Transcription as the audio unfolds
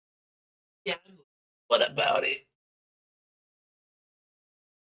Yeah. What about it?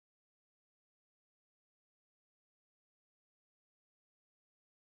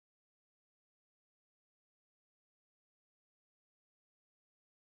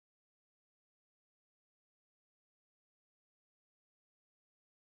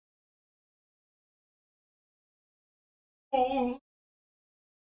 Oh,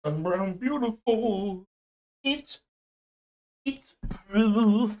 I'm brown beautiful. It's it's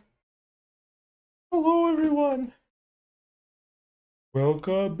true. Hello everyone.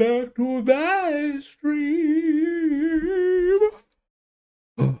 Welcome back to my stream.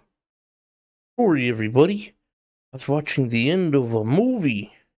 Sorry everybody. I was watching the end of a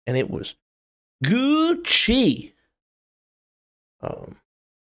movie and it was Gucci. Um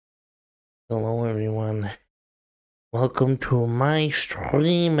Hello everyone. Welcome to my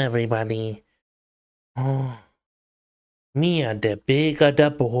stream, everybody. Oh, me a the big a the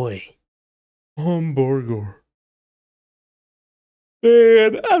boy. Hamburger.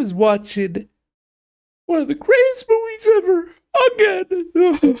 Man, I was watching one of the greatest movies ever again.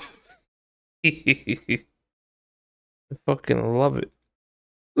 I fucking love it.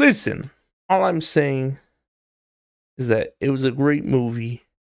 Listen, all I'm saying is that it was a great movie.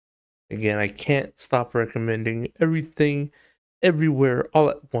 Again, I can't stop recommending everything, everywhere, all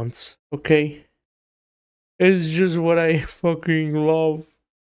at once, okay? It's just what I fucking love.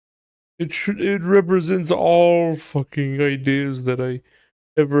 It represents all fucking ideas that I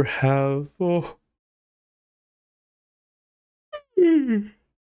ever have. Oh. Okie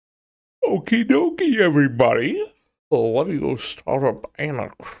dokie, everybody. Well, let me go start up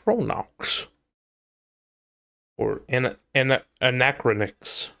Anachronox. Or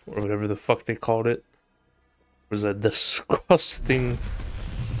Anachronics, or whatever the fuck they called it. It was a disgusting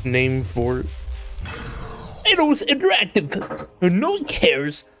name for it. It was interactive. No one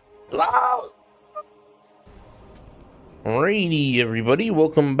cares. Alrighty, everybody.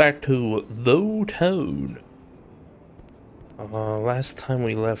 Welcome back to The Toad. Last time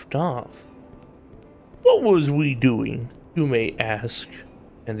we left off, what was we doing, you may ask?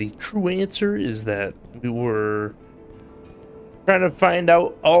 And the true answer is that we were trying to find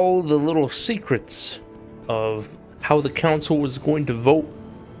out all the little secrets of how the council was going to vote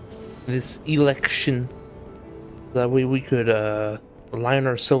this election. That way we could align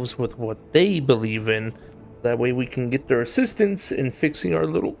ourselves with what they believe in. That way we can get their assistance in fixing our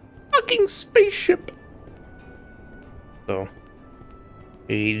little fucking spaceship. So,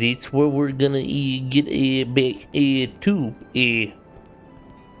 that's where we're gonna get back to.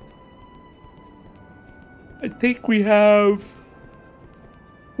 I think we have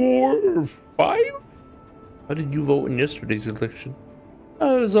 4 or 5? How did you vote in yesterday's election?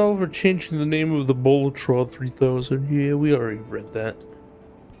 It was all over changing the name of the Boltron 3000. Yeah, we already read that.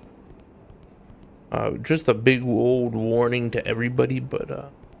 Just a big old warning to everybody,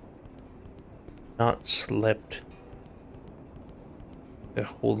 but not slept a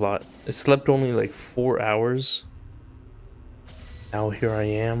whole lot. I slept only like 4 hours. Now here I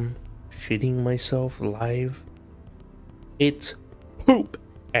am, shitting myself live. It's poop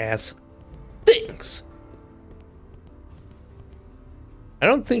ass things. I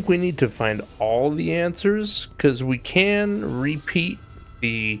don't think we need to find all the answers, because we can repeat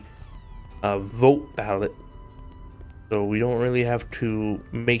the vote ballot. So we don't really have to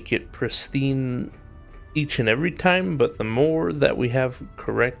make it pristine each and every time, but the more that we have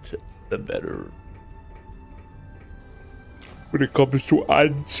correct, the better. When it comes to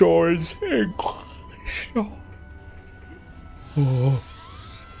answers and oh.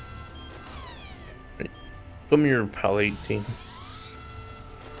 Come here, pal 18.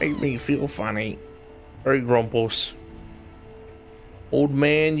 Make me feel funny. Alright, Grumpus. Old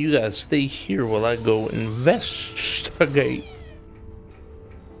man, you gotta stay here while I go investigate.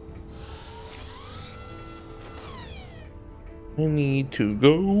 I need to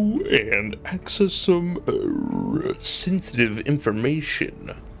go and access some sensitive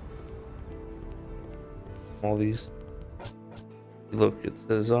information. All these. Look, it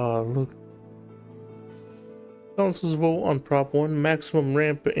says, look. Council's vote on Prop 1, maximum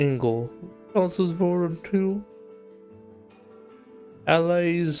ramp angle. Council's vote on 2.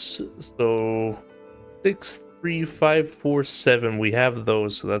 Allies, so 6, 3, 5, 4, 7. We have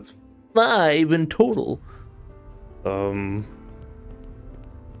those, so that's 5 in total.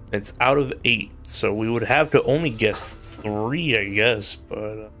 It's out of 8, so we would have to only guess 3, I guess,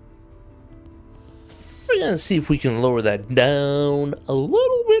 but we're gonna see if we can lower that down a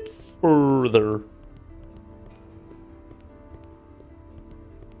little bit further.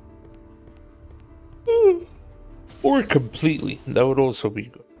 Or completely. That would also be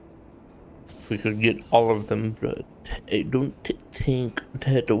good. we could get all of them, but I don't think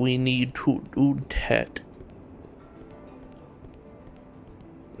that we need to do that.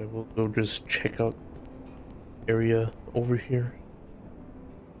 I will go just check out area over here.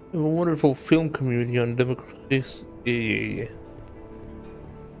 We have a wonderful film community on Democrats. Yeah.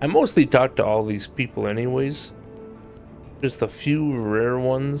 I mostly talk to all these people anyways. Just a few rare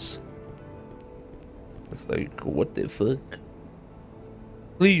ones. It's like, what the fuck?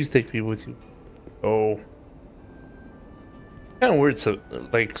 Please take me with you. Oh. Kind of weird. So,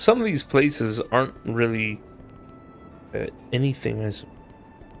 like, some of these places aren't really anything.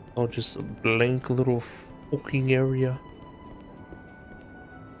 Oh, just a blank little fucking area.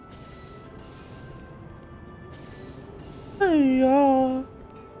 Hey,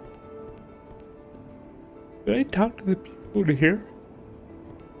 did I talk to the people to here?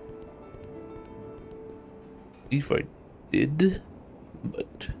 If I did,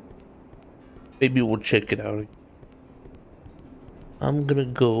 but maybe we'll check it out. I'm gonna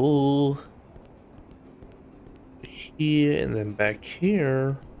go here and then back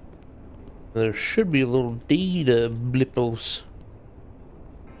here. There should be a little data blippos.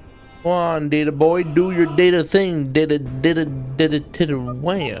 Come on, data boy, do your data thing. Data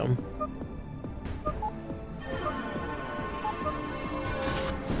wham.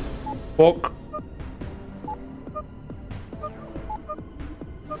 Fuck.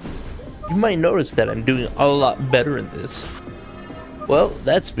 You might notice that I'm doing a lot better in this. Well,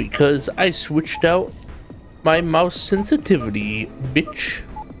 that's because I switched out my mouse sensitivity, bitch.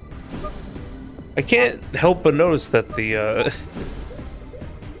 I can't help but notice that the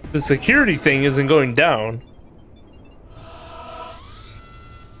the security thing isn't going down.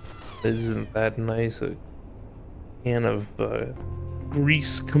 Isn't that nice? A can of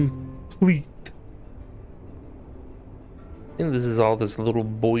grease complete. I think this is all this little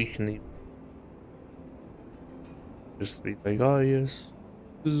boy can eat. Just be like, oh yes,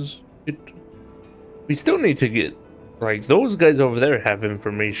 this is it. We still need to get, like, those guys over there have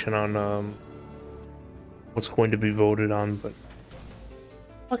information on what's going to be voted on, but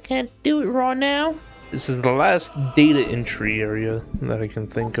I can't do it right now. This is the last data entry area that I can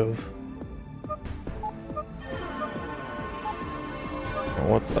think of. Oh,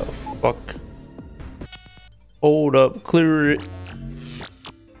 what the fuck? Hold up, clear it.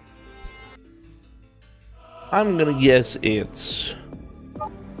 I'm gonna guess it's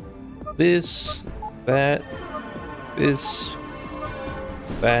this, that, this,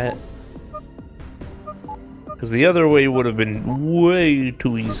 that. Because the other way would have been way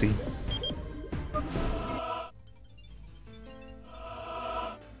too easy.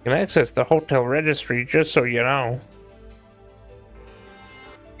 You can access the hotel registry, just so you know.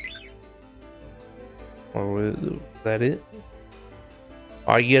 Oh, is that it?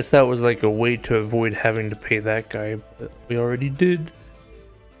 I guess that was like a way to avoid having to pay that guy, but we already did.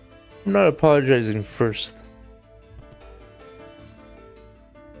 I'm not apologizing first.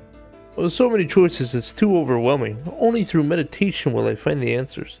 With so many choices, it's too overwhelming. Only through meditation will I find the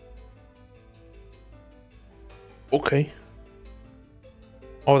answers. Okay.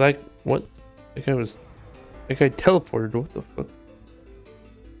 Oh, what? That guy teleported, what the fuck?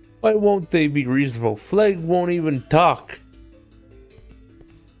 Why won't they be reasonable? Flag won't even talk.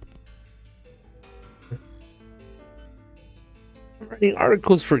 I'm writing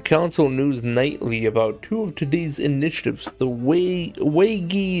articles for Council News Nightly about two of today's initiatives, the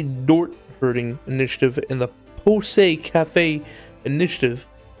Wagi Dort Herding Initiative and the Pose Cafe Initiative.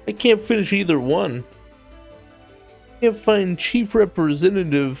 I can't finish either one. I can't find chief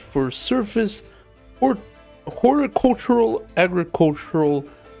representative for surface or horticultural, agricultural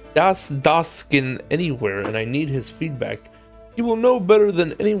Daskin anywhere, and I need his feedback. He will know better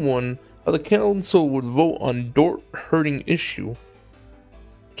than anyone how the council would vote on Dort herding issue.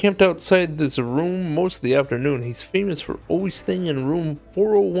 Camped outside this room most of the afternoon. He's famous for always staying in room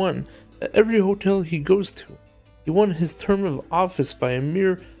 401 at every hotel he goes to. He won his term of office by a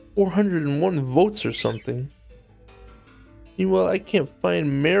mere 401 votes or something. Meanwhile, I can't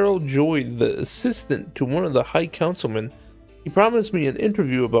find Merrill Joy, the assistant to one of the high councilmen. He promised me an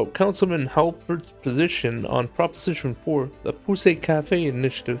interview about Councilman Halpert's position on Proposition 4, the Puse Cafe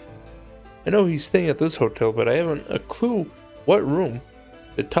Initiative. I know he's staying at this hotel, but I haven't a clue what room.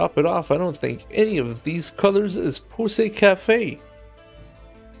 To top it off, I don't think any of these colors is Puse Cafe.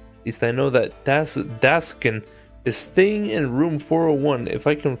 At least I know that Daskin is staying in room 401. If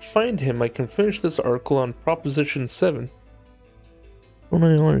I can find him, I can finish this article on Proposition 7. Don't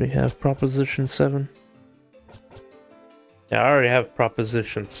I already have Proposition 7? Yeah, I already have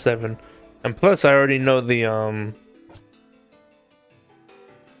Proposition 7. And plus, I already know the,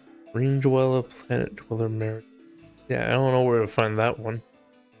 Ring Dweller, Planet Dweller, Merit. Yeah, I don't know where to find that one.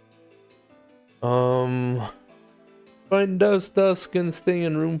 Find Duskin staying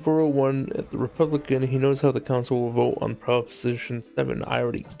in room 401 at the Republican. He knows how the council will vote on Proposition 7. I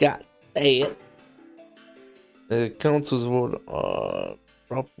already got that. The council's vote on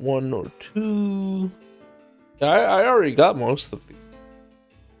Prop 1 or 2. I already got most of these.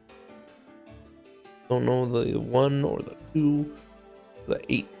 Don't know the 1 or the 2,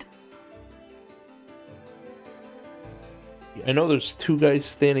 the 8. I know there's 2 guys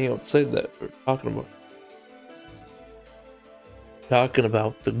standing outside that we're talking about. Talking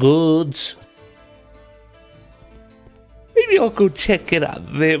about the goods. Maybe I'll go check it out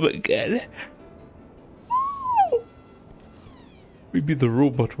them again. Maybe the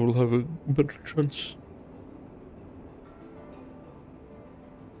robot will have a better chance.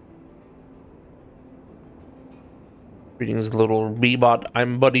 Greetings, little Bebot.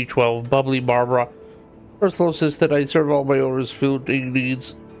 I'm Buddy 12, Bubbly Barbara. Ursula insisted I serve all my orders field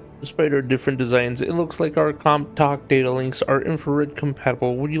needs. Despite our different designs, it looks like our CompTalk data links are infrared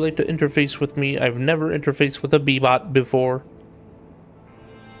compatible. Would you like to interface with me? I've never interfaced with a Bebot before.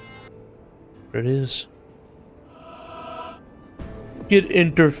 There it is. Get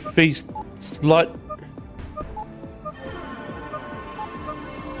interfaced, slut.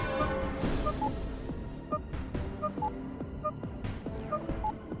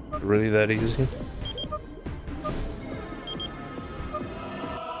 Really that easy?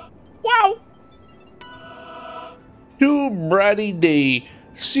 Wow! To Brady Day,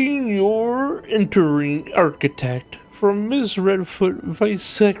 Senior Entering Architect from Miss Redfoot, Vice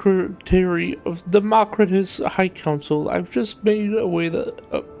Secretary of Democritus High Council. I've just been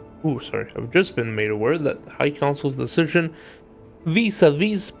made aware that the High Council's decision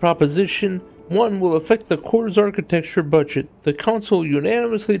vis-a-vis Proposition 1 will affect the Corps' architecture budget. The Council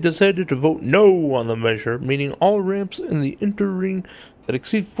unanimously decided to vote no on the measure, meaning all ramps in the inter-ring that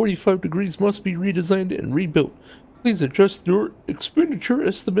exceed 45 degrees must be redesigned and rebuilt. Please adjust your expenditure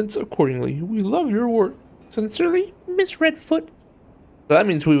estimates accordingly. We love your work. Sincerely, Miss Redfoot. So that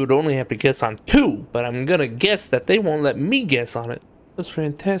means we would only have to guess on 2, but I'm gonna guess that they won't let me guess on it. That's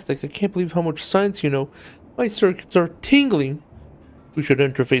fantastic. I can't believe how much science you know. My circuits are tingling. We should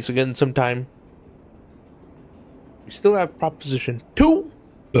interface again sometime. We still have Proposition 2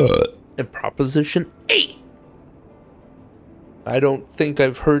 and Proposition 8. I don't think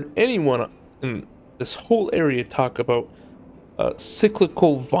I've heard anyone in this whole area talk about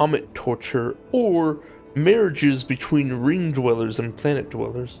cyclical vomit torture or marriages between ring dwellers and planet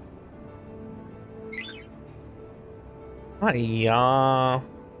dwellers. Hiya.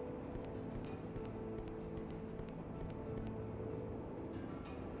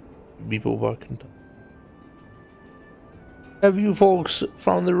 People walking. Have you folks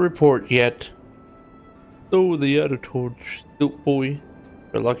found the report yet? So the editor, Stilt Boy.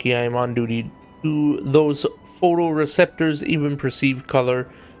 You're lucky I'm on duty. Do those photoreceptors even perceive color?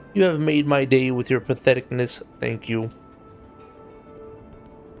 You have made my day with your patheticness. Thank you.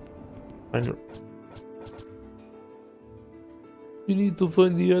 You need to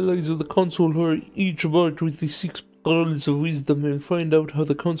find the allies of the council who are each marked with the 6 pearls of wisdom and find out how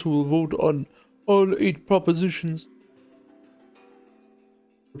the council will vote on all 8 propositions.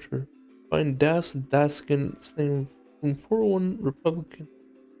 Find Daskin staying from 401 Republican.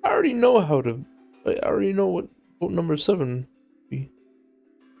 I already know what vote number 7 would be.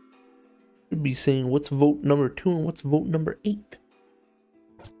 Should be saying what's vote number 2 and what's vote number 8.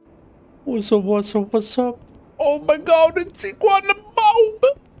 What's up? Oh my god, it's Iguana Bob!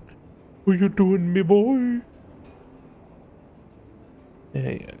 What you doing, me boy?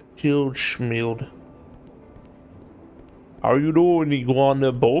 Hey, Jill Schmield. How you doing,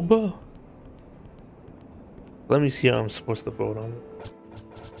 Iguana Boba? Let me see how I'm supposed to vote on it.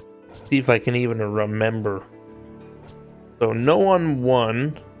 See if I can even remember. So no on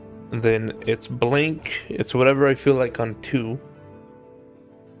 1, then it's blank. It's whatever I feel like on 2.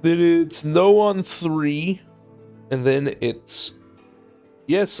 Then it's no on 3, and then it's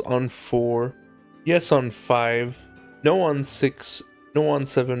yes on 4, yes on 5, no on 6, no on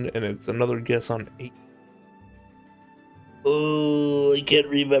 7, and it's another guess on 8. Oh, I can't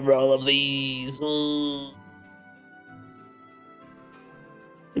remember all of these. Oh.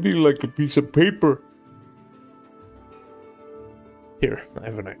 I need like a piece of paper. Here, I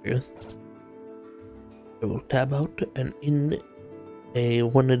have an idea. I will tab out and in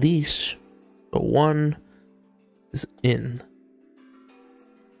one of these. So 1 is in.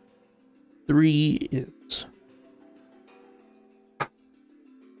 3 is.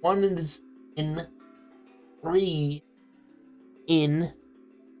 1 is in. 3 in.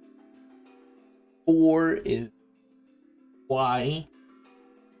 4 is Y.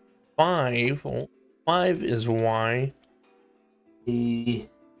 5, well, 5 is Y. A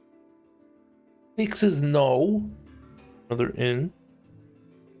 6 is no. Another N.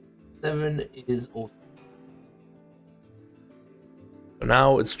 7 is O. So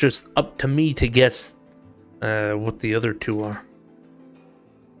now it's just up to me to guess what the other two are.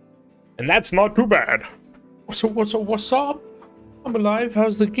 And that's not too bad. So what's up? I'm alive.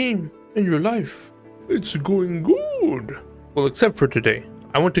 How's the game in your life? It's going good. Well, except for today.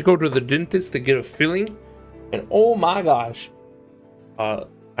 I went to go to the dentist to get a filling, and oh my gosh, I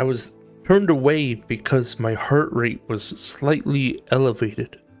was turned away because my heart rate was slightly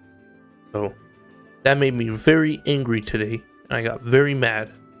elevated. So that made me very angry today, and I got very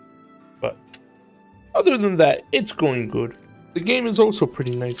mad. But other than that, it's going good. The game is also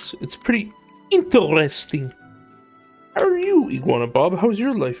pretty nice. It's pretty interesting. How are you, Iguana Bob? How's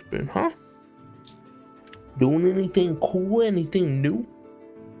your life been, huh? Doing anything cool? Anything new?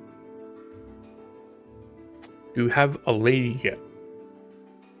 Do you have a lady yet?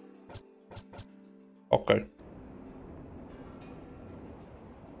 Okay.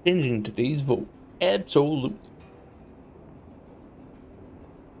 Changing today's vote. Absolutely.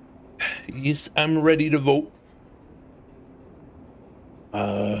 Yes, I'm ready to vote.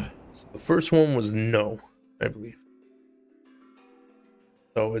 So the first one was no, I believe.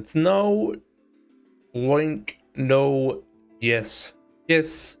 So it's no, blank, no, yes,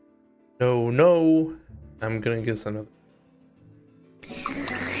 yes, no, no. I'm gonna guess another.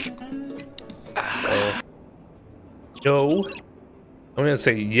 No. I'm gonna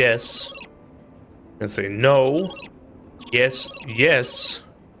say yes. I'm gonna say no. Yes, yes.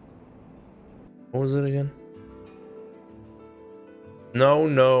 What was it again? No,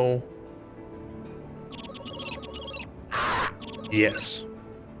 no. Yes.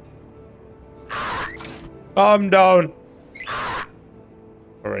 Calm down.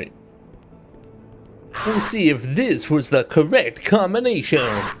 Alright. We'll see if this was the correct combination.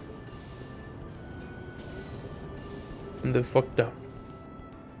 And the fuck down.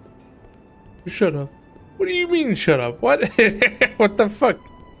 Shut up. What do you mean shut up? What? What the fuck?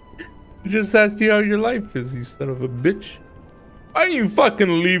 I just asked you how your life is, you son of a bitch. Why don't you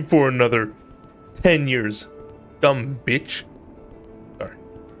fucking leave for another 10 years? Dumb bitch. Sorry.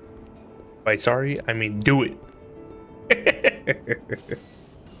 By sorry, I mean do it.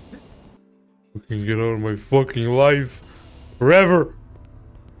 Fucking get out of my fucking life. Forever.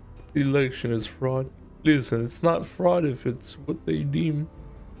 The election is fraud. Listen, it's not fraud if it's what they deem.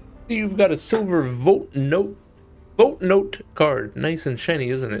 You've got a silver vote note card. Nice and shiny,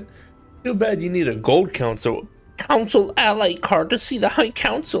 isn't it? Too bad you need a gold council ally card to see the High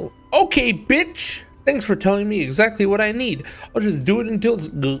Council. Okay, bitch. Thanks for telling me exactly what I need. I'll just do it until it's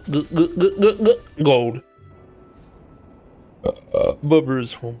gold. Bubber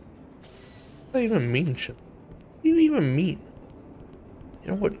is home. What do I even mean, Schindler? What do you even mean?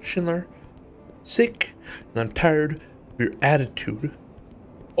 You know what, Schindler? Sick, and I'm tired of your attitude.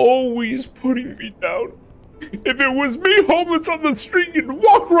 Always putting me down. If it was me homeless on the street, you'd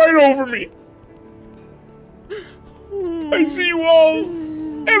walk right over me. I see you all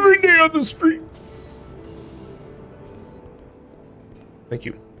every day on the street. Thank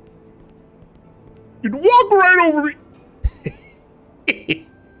you. You'd walk right over me.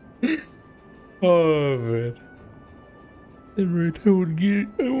 Oh man. Right, I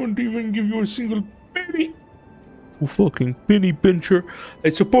wouldn't even give you a single penny. You fucking penny pincher. I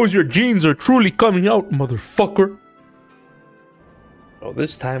suppose your genes are truly coming out, motherfucker. So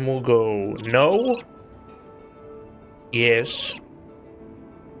this time we'll go no. Yes.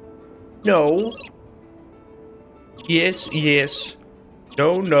 No. Yes, yes.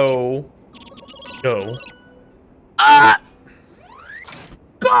 No, no. No. Ah!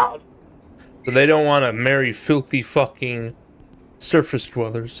 God! So they don't want to marry filthy fucking surface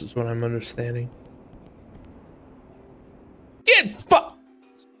dwellers, is what I'm understanding. Get fucked!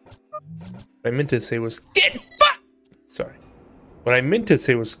 What I meant to say was, get fucked! Sorry. What I meant to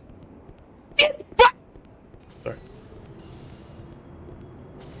say was, get fucked! Sorry.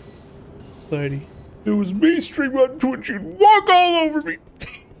 Slidey. It was me streaming on Twitch, you'd walk all over me!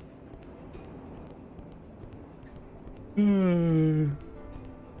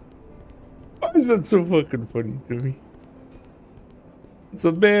 Why is that so fucking funny to me? It's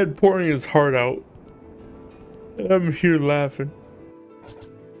a man pouring his heart out. And I'm here laughing.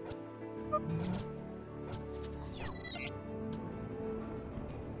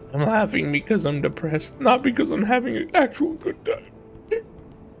 I'm laughing because I'm depressed, not because I'm having an actual good time.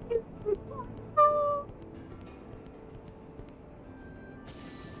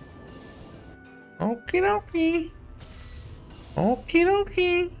 Okie dokie.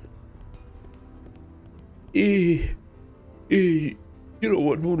 Okie dokie. You know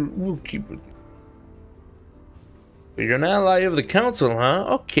what? We'll keep it. You're an ally of the council, huh?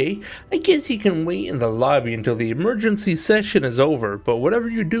 Okay. I guess you can wait in the lobby until the emergency session is over, but whatever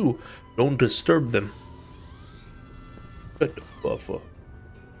you do, don't disturb them. What the buffer?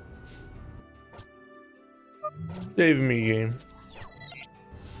 Save me, game.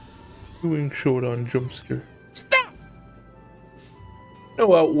 Doing showdown jump scare. Stop!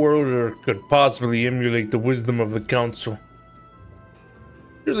 No outworlder could possibly emulate the wisdom of the council.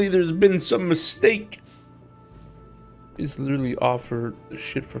 Surely there's been some mistake. He's literally offered the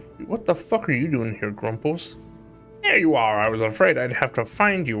shit for free. What the fuck are you doing here, Grumpos? There you are. I was afraid I'd have to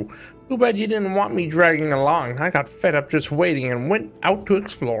find you. Too bad you didn't want me dragging along. I got fed up just waiting and went out to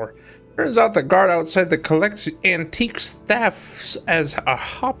explore. Turns out the guard outside the collects antique staffs as a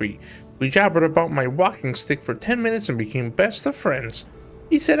hobby. We jabbered about my walking stick for 10 minutes and became best of friends.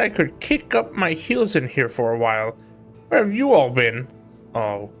 He said I could kick up my heels in here for a while. Where have you all been?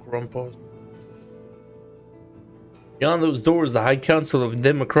 Oh, Grumpos. Beyond those doors, the High Council of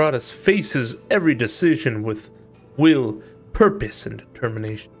Democratus faces every decision with will, purpose, and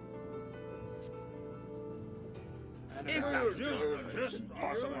determination. Is that just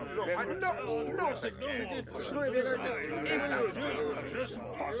possible? No. Is that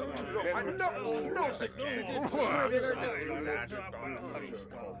just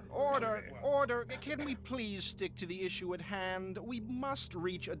possible? Order. Can we please stick to the issue at hand? We must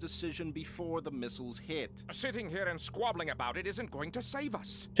reach a decision before the missiles hit. Sitting here and squabbling about it isn't going to save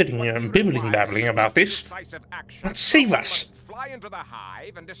us. Sitting here and babbling about this. Not save us. Fly into the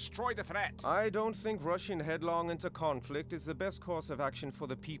hive and destroy the threat. I don't think rushing headlong into conflict is the best course of action for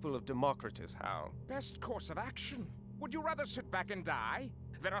the people of Democritus, Hal. Best course of action? Would you rather sit back and die?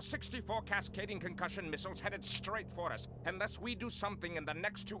 There are 64 cascading concussion missiles headed straight for us. Unless we do something in the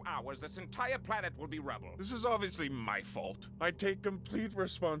next 2 hours, this entire planet will be rubble. This is obviously my fault. I take complete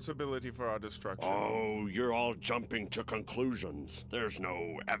responsibility for our destruction. Oh, you're all jumping to conclusions. There's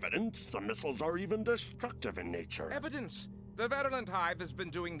no evidence the missiles are even destructive in nature. Evidence? The Virulent Hive has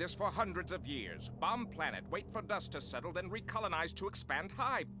been doing this for hundreds of years. Bomb planet, wait for dust to settle, then recolonize to expand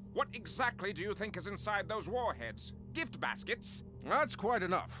Hive. What exactly do you think is inside those warheads? Gift baskets? That's quite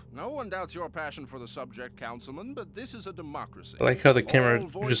enough. No one doubts your passion for the subject, Councilman, but this is a democracy. I like how the camera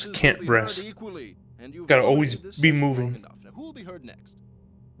just can't rest. Equally, and you've Gotta always dominated this be session moving. long enough. Now, who will be heard next?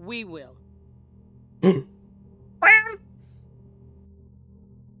 We will.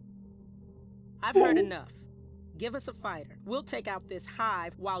 I've heard enough. Give us a fighter. We'll take out this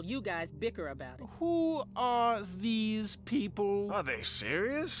hive while you guys bicker about it. Who are these people? Are they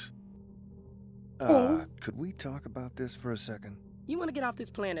serious? Could we talk about this for a second? You want to get off this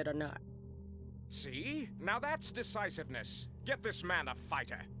planet or not? See? Now that's decisiveness. Get this man a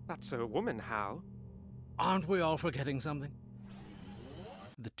fighter. That's a woman, Hal. Aren't we all forgetting something?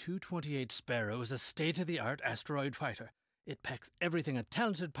 The 228 Sparrow is a state-of-the-art asteroid fighter. It packs everything a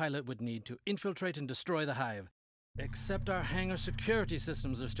talented pilot would need to infiltrate and destroy the hive. Except our hangar security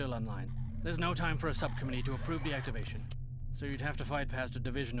systems are still online. There's no time for a subcommittee to approve the activation. So you'd have to fight past a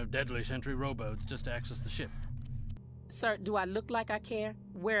division of deadly sentry rowboats just to access the ship. Sir, do I look like I care?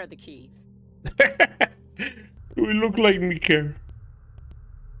 Where are the keys? Do we look like me care?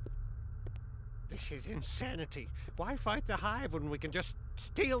 This is insanity. Why fight the hive when we can just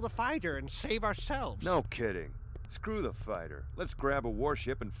steal the fighter and save ourselves? No kidding. Screw the fighter. Let's grab a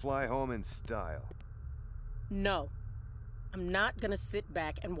warship and fly home in style. No. I'm not gonna sit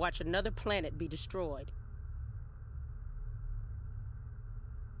back and watch another planet be destroyed.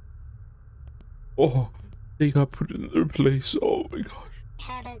 Oh, they got put in their place. Oh my gosh.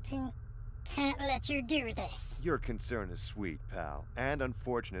 Paddington, can't let you do this. Your concern is sweet, pal, and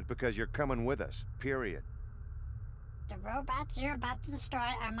unfortunate because you're coming with us, period. The robots you're about to destroy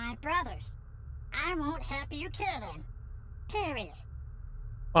are my brothers. I won't help you kill them. Period.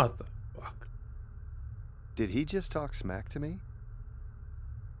 What the fuck? Did he just talk smack to me?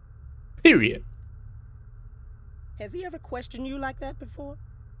 Period. Has he ever questioned you like that before?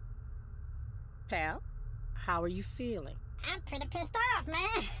 Pal, how are you feeling? I'm pretty pissed off,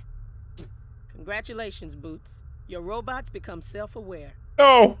 man. Congratulations, Boots. Your robots become self-aware.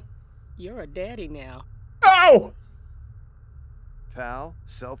 No. You're a daddy now. No. Pal,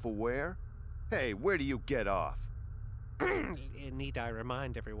 self-aware? Hey, where do you get off? Need I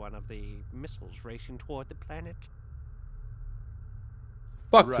remind everyone of the missiles racing toward the planet?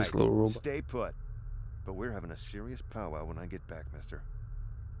 Fuck Right. this little robot. Stay put. But we're having a serious powwow when I get back, mister.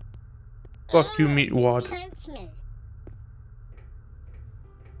 Fuck you, meatwad. Pinch me.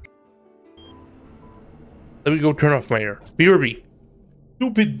 Let me go turn off my air. BRB.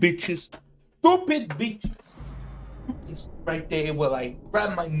 Stupid bitches. Stupid bitches. It's right there while I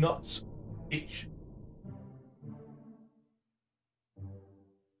grab my nuts, bitch.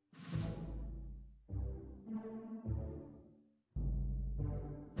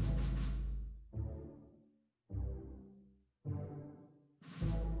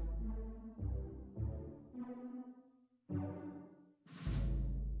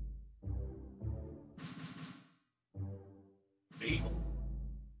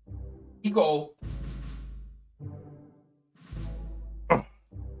 Eagle.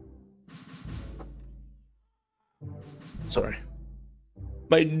 Sorry.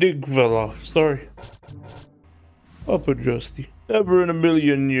 My dick fell off. Sorry. Papa Justy. Never in a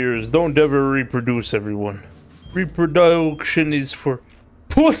million years. Don't ever reproduce, everyone. Reproduction is for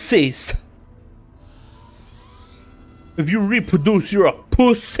pussies. If you reproduce, you're a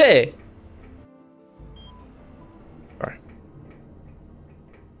pussy. Sorry.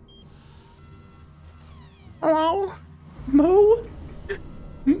 Hello? Mo?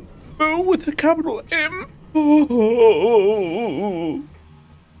 Mo with a capital M? Oh.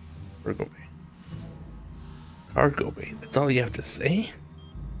 Cargo bay. Cargo bay. That's all you have to say?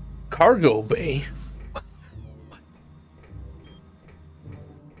 Cargo bay? What?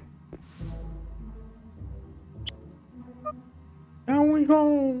 Down we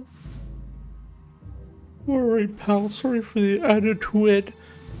go. Alright, pal. Sorry for the attitude.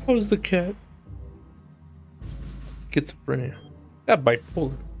 How's the cat? Schizophrenia. Got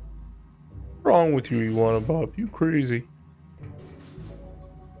bipolar. What's wrong with you, Iguana Bob? You crazy.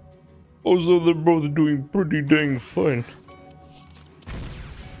 Also, they're both doing pretty dang fine.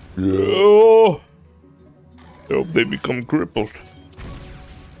 Yeah. I hope they become crippled.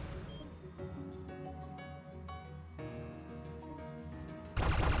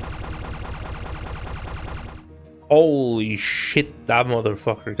 Holy shit, that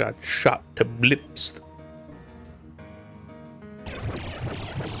motherfucker got shot to blips.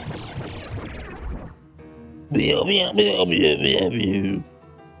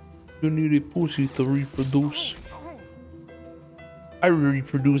 You need a pussy to reproduce. I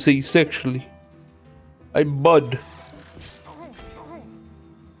reproduce asexually. I bud.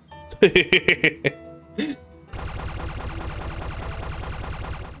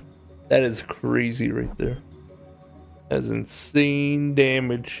 That is crazy right there. That's insane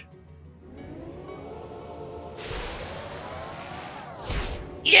damage.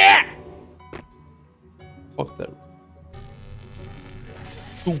 Yeah! Fuck that.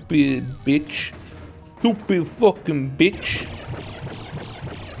 Stupid bitch. Stupid fucking bitch.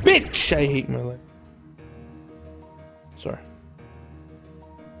 Bitch! I hate my life. Sorry.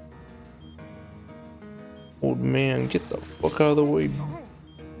 Old man, get the fuck out of the way,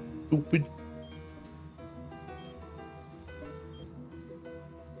 stupid.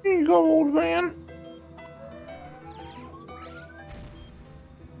 Here you go, old man.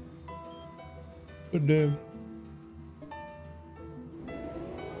 Good damn.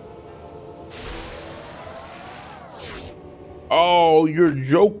 Oh, you're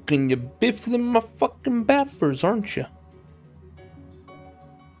joking. You're biffling my fucking baffers, aren't you?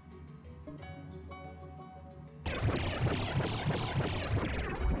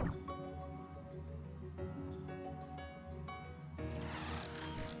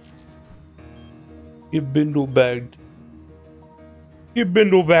 Get bindle bagged. Get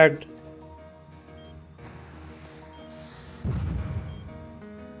bindle bagged.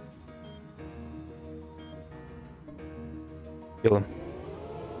 Kill him.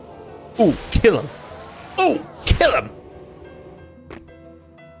 Oh, kill him. Oh, kill him.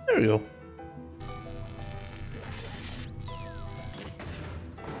 There we go.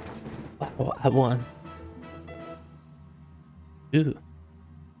 Oh, I won. Ew.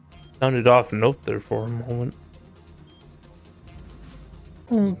 Sounded off note there for a moment.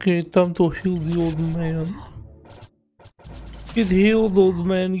 Okay, time to heal the old man. Get healed, old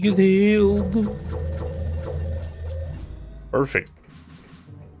man. Get healed. Perfect.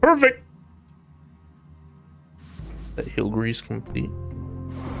 Perfect! That heal grease complete.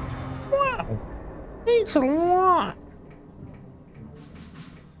 Wow! Thanks a lot!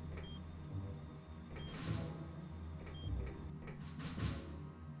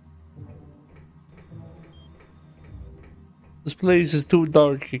 This place is too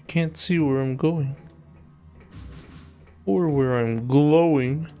dark. I can't see where I'm going. Or where I'm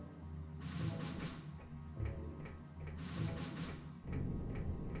glowing.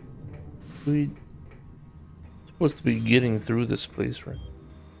 We're supposed to be getting through this place, right?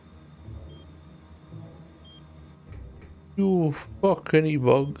 You fuck any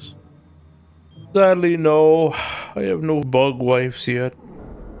bugs. Sadly, no. I have no bug wives yet.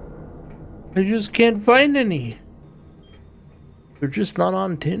 I just can't find any. They're just not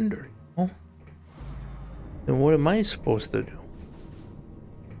on Tinder, you know? Then what am I supposed to do?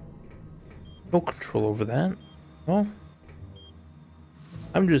 No control over that. No?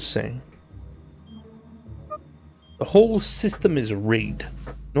 I'm just saying. The whole system is rigged.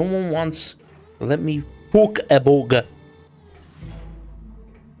 No one wants to let me fuck a boga.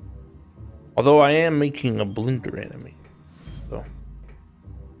 Although I am making a Blender anime. So.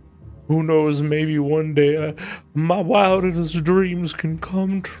 Who knows, maybe one day my wildest dreams can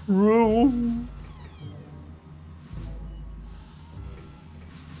come true.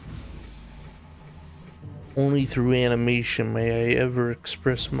 Only through animation may I ever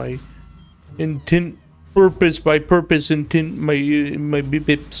express my intent, purpose, by purpose, intent, my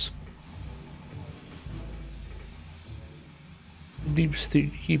bips. Deep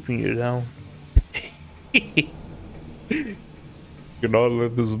state keeping you down. Cannot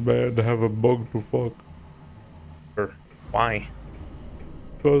let this man have a bug to fuck. Or why?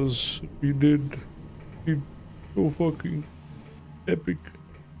 Because if he did, he'd go fucking epic.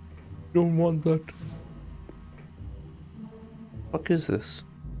 Don't want that. Fuck is this?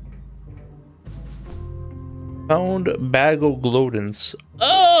 Found bag of glodens.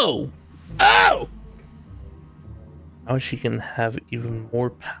 Oh! Oh! Now she can have even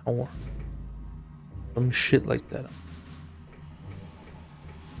more power. Some shit like that.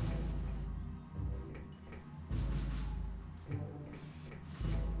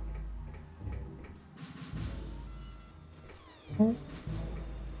 Huh?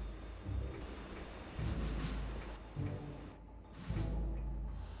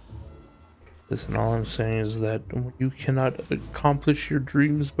 Listen, all I'm saying is that when you cannot accomplish your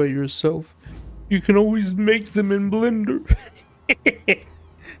dreams by yourself, you can always make them in Blender. You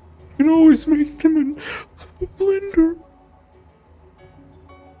can always make them in Blender.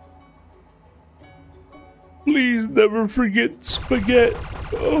 Please never forget spaghetti.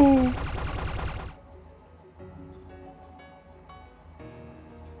 Oh.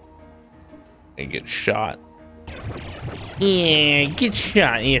 And get shot. Yeah, get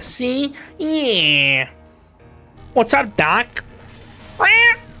shot, you see? Yeah. What's up, Doc?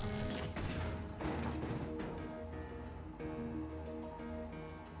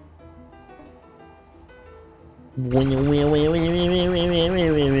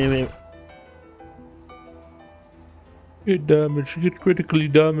 Get damaged, get critically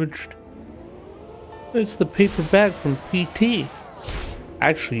damaged. It's the paper bag from PT.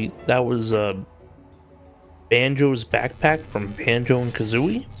 Actually, that was Banjo's backpack from Banjo and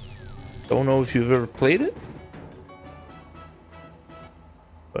Kazooie. Don't know if you've ever played it,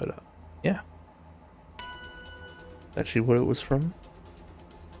 but yeah, actually what it was from.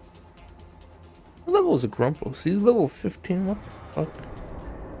 What level is a Grumpus? He's level 15. What the fuck?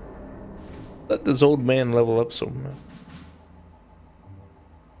 Let this old man level up so much.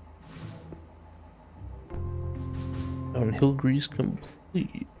 Downhill grease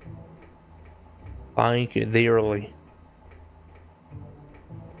complete. Like it early.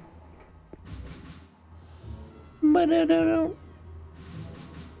 But I don't.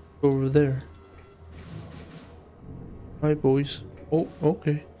 Over there. Hi, boys. Oh,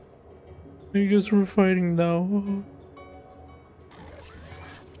 okay. I guess we're fighting now.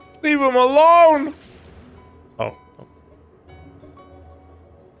 Leave him alone! Oh.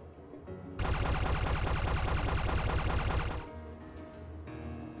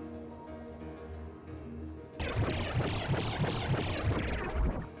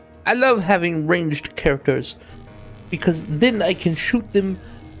 I love having ranged characters because then I can shoot them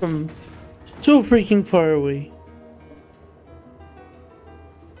from so freaking far away.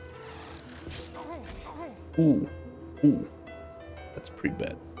 Ooh, ooh, that's pretty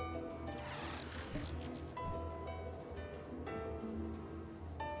bad.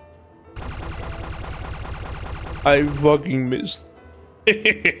 I fucking missed.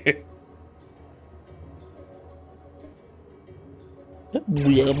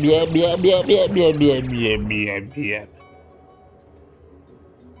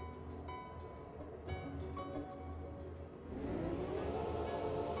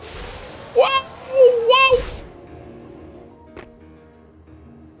 Wow! Wow!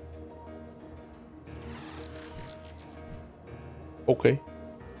 Okay.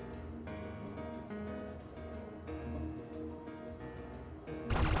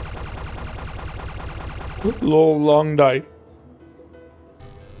 Long die.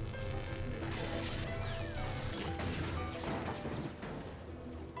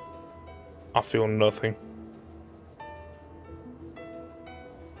 I feel nothing.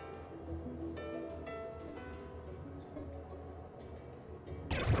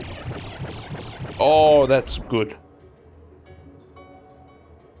 Oh, that's good.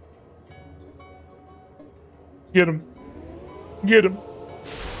 Get him. Get him.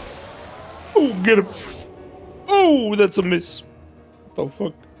 Oh, get him. Oh, that's a miss. What the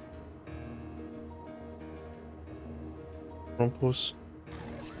fuck? Rumpus.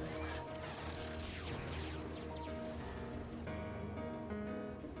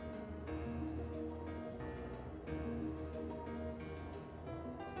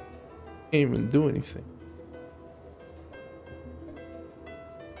 Can't even do anything.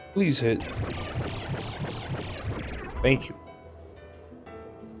 Please hit. Thank you.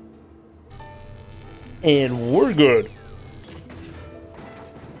 And we're good.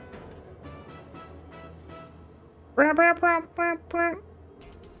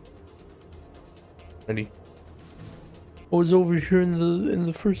 Ready. I was over here in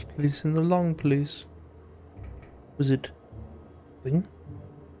the first place, in the long place. Was it thing?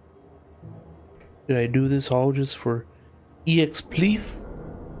 Did I do this all just for EXP?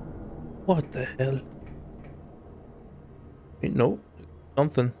 What the hell? Wait, no,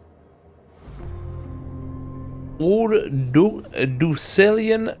 something. Old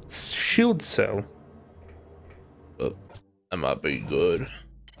Ducelian shield cell. Oh, that might be good.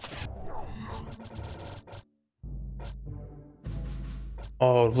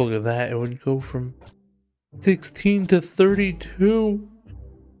 Oh, look at that. It would go from 16 to 32.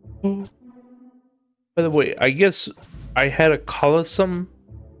 Oh. By the way, I guess I had to color some.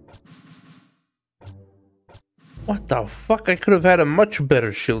 What the fuck? I could have had a much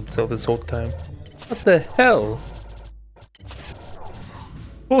better shield cell this whole time. What the hell?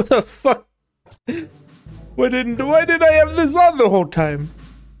 What the fuck? Why did I have this on the whole time?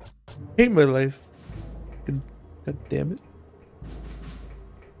 I hate my life. God damn it.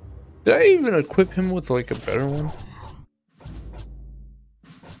 Did I even equip him with like a better one?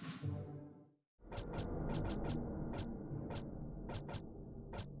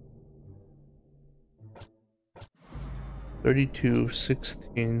 $32,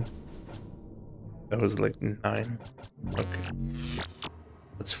 16. That was like 9. Okay.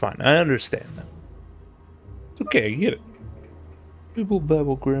 That's fine. I understand now. It's okay, I get it. People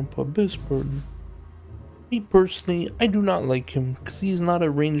babble Grandpa best burden. Me personally, I do not like him because he is not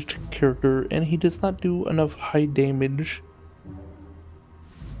a ranged character and he does not do enough high damage.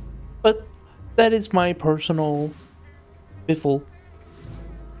 But that is my personal biffle.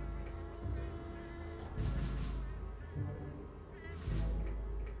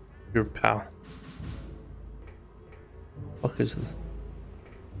 Your pal. What is this?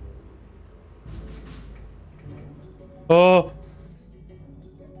 Oh!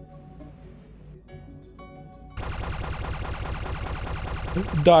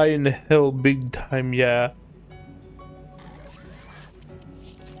 Die in hell big time, yeah.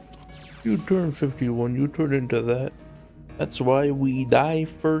 You turn 51, you turn into that. That's why we die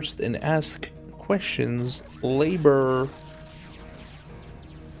first and ask questions. Labor.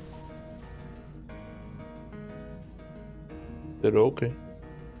 Said okay.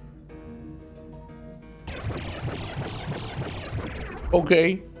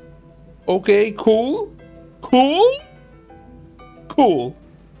 Okay. Okay, cool. Cool? Cool.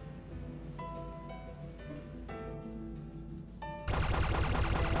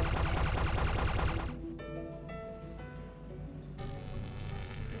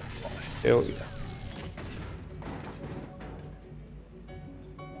 Hell yeah.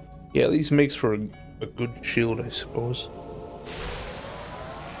 Yeah, at least makes for a good shield, I suppose.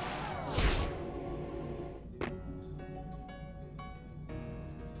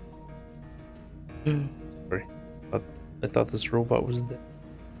 Sorry. I thought this robot was dead.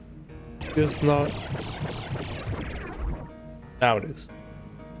 Guess not. Now it is.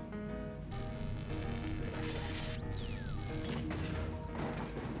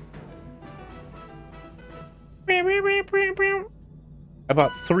 I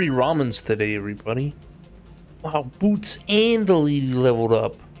bought 3 ramens today, everybody. Wow, Boots and the lady leveled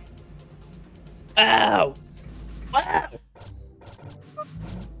up. Ow! Wow!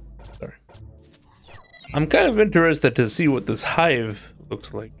 Sorry. I'm kind of interested to see what this hive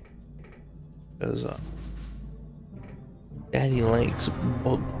looks like. Because, Daddy likes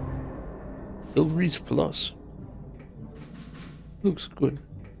bug. Ilreese Plus. Looks good.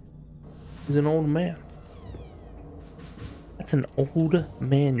 He's an old man. That's an old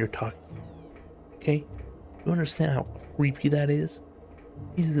man you're talking about. Okay? You understand how creepy that is?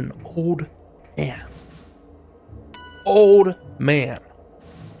 He's an old man. Old man.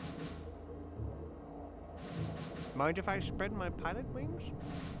 Mind if I spread my pilot wings?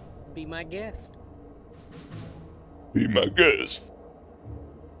 Be my guest. Be my guest.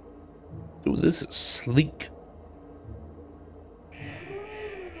 Dude, this is sleek.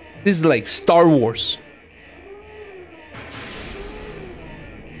 This is like Star Wars.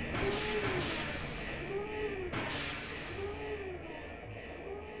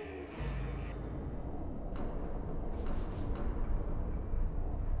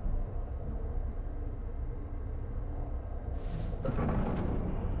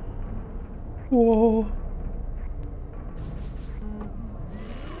 Whoa.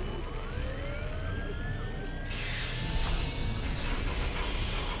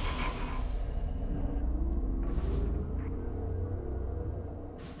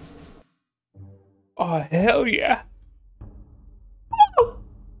 Oh, hell yeah.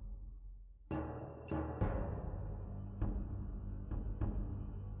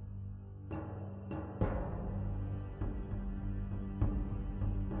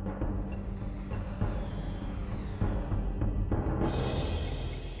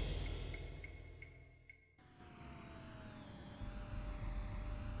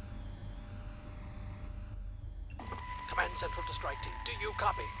 Command Central to strike team. Do you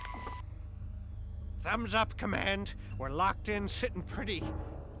copy? Thumbs up, Command. We're locked in, sitting pretty.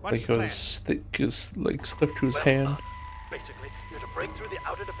 What's Like the it plan? was like stuck to his hand. Basically, you're to break through the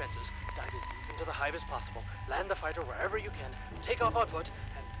outer defenses, dive as deep into the hive as possible, land the fighter wherever you can, take off on foot,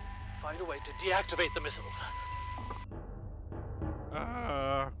 and find a way to deactivate the missiles.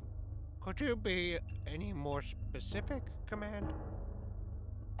 Could you be any more specific, Command?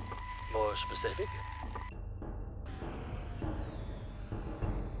 More specific?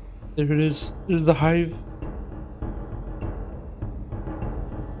 There it is. There's the hive.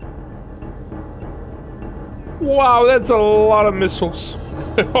 Wow, that's a lot of missiles.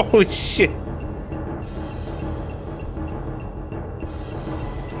 Holy shit.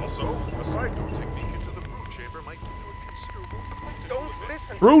 Also, a side door technique into the brood chamber might give you a considerable perspective. Don't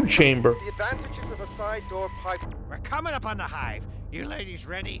listen. Brood chamber. The advantages of a side door pipe. We're coming up on the hive. You ladies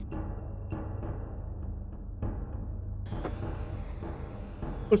ready?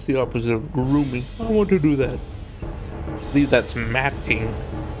 What's the opposite of grooming? I don't want to do that. I believe that's matting.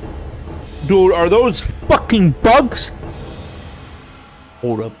 Dude, are those fucking bugs?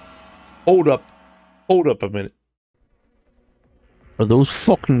 Hold up. Hold up. Hold up a minute. Are those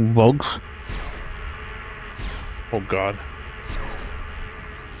fucking bugs? Oh god.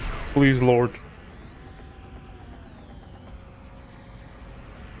 Please, Lord.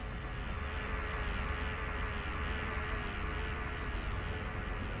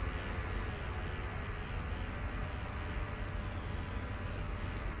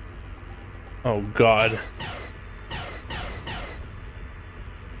 Oh god.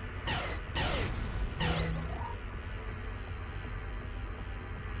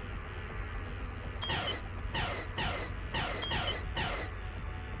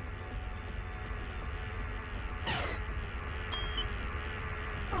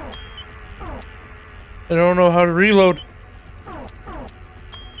 I don't know how to reload.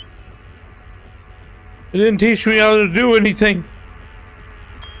 It didn't teach me how to do anything.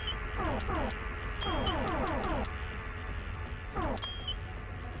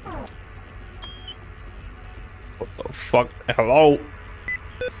 What the fuck? Hello?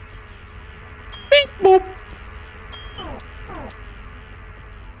 Beep boop.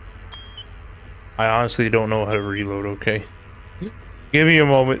 I honestly don't know how to reload, okay? Give me a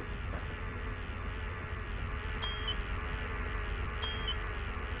moment.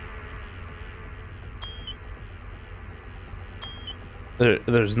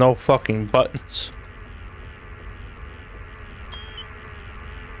 There's no fucking buttons.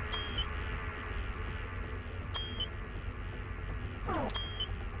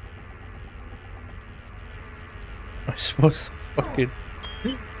 I'm supposed to fucking...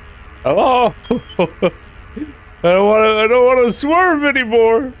 Hello? I don't want to swerve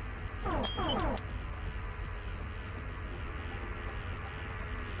anymore.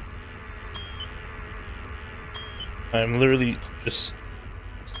 I'm literally just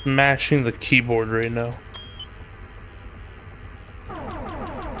smashing the keyboard right now.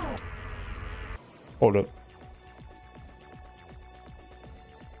 Hold up.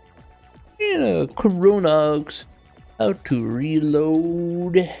 Coronox, how to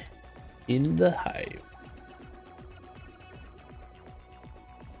reload in the hive.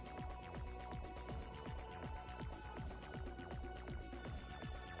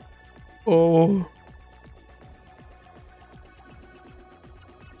 Oh.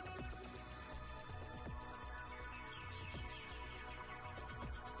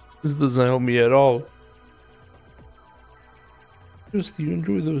 This doesn't help me at all. Just do you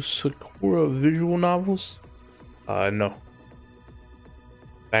enjoy those Sakura visual novels? No.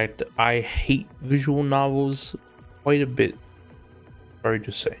 fact, I hate visual novels quite a bit. Sorry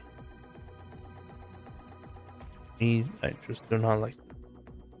to say. Me, I just do not like them.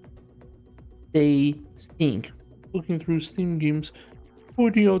 They stink. Looking through Steam games,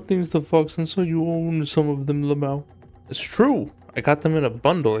 pointing out things to Fox, and so you own some of them, Lamau. It's true. I got them in a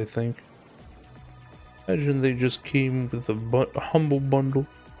bundle, I think. Imagine they just came with a humble bundle.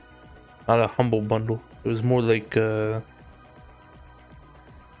 Not a humble bundle. It was more like, I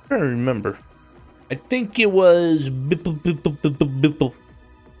don't remember. I think it was Bipple, Bipple, Bipple, Bipple.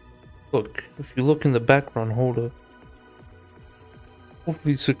 Look, if you look in the background, hold up.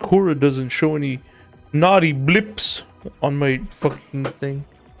 Hopefully Sakura doesn't show any naughty blips on my fucking thing.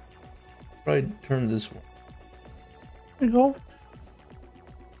 Try to turn this one. There we go.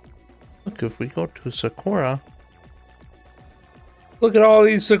 Look, if we go to Sakura. Look at all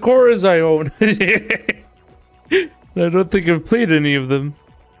these Sakuras I own. I don't think I've played any of them.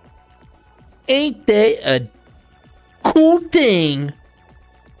 Ain't they a cool thing?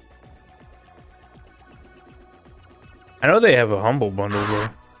 I know they have a humble bundle though.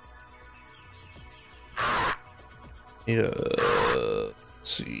 Yeah, let's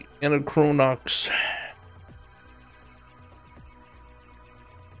see. Anachronox.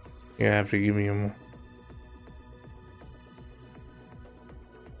 You have to give me a more.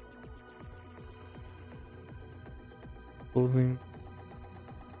 Clothing.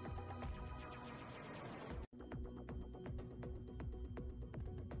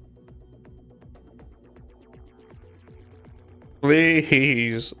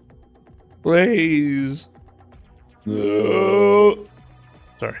 Please. Please. No.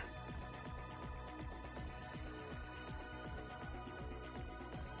 Sorry.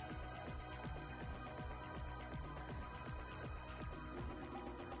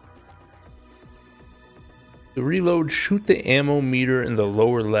 To reload, shoot the ammo meter in the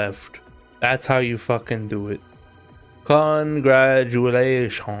lower left. That's how you fucking do it.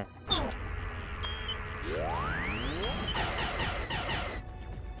 Congratulations.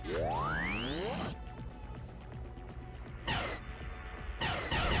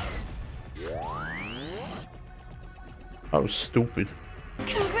 That was stupid.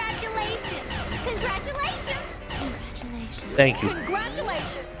 Congratulations! Congratulations! Congratulations! Thank you.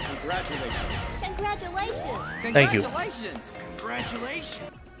 Congratulations! Congratulations! Congratulations! Thank you. Congratulations!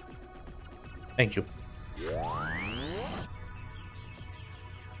 Congratulations! Thank you.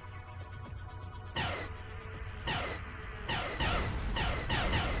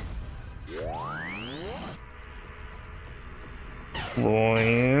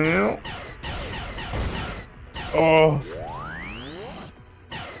 Oh.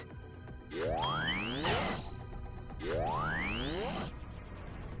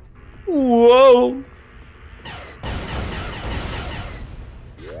 Whoa.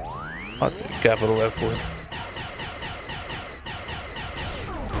 Not the capital F word.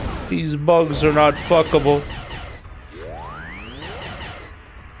 These bugs are not fuckable.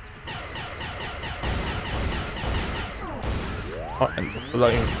 Oh, and the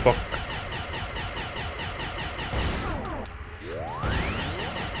flying fuck.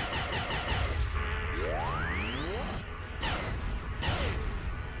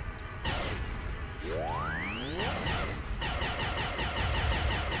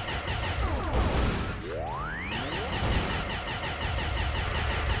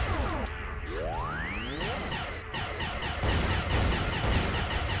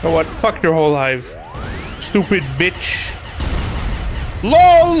 You know what? Fuck your whole life. Stupid bitch.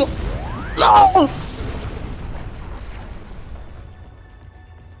 LOL! LOL!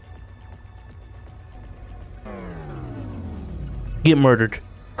 Get murdered.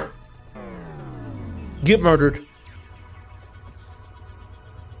 Get murdered.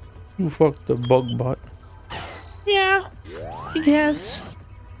 You fucked the bug bot. Yeah, I guess.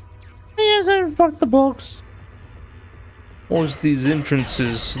 I fucked the bugs. Most of these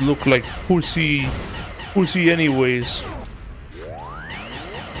entrances look like pussy anyways.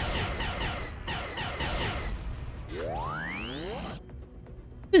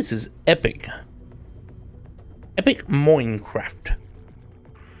 This is epic. Epic Minecraft.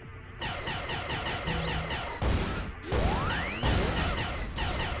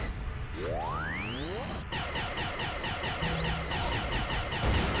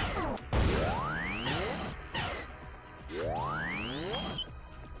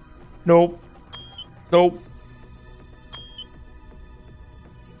 Nope. Nope.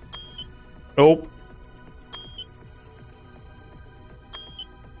 Nope.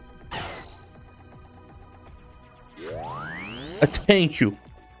 Thank you.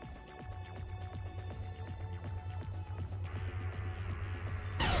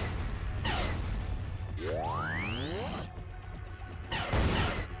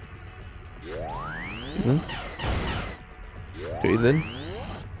 then.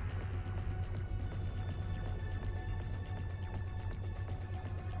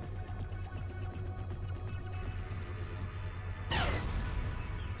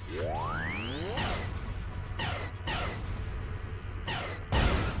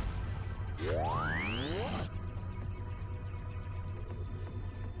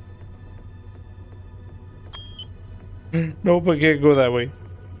 Nope, I can't go that way.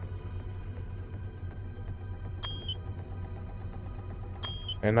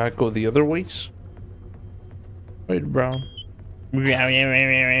 And not go the other ways? Right, Brown.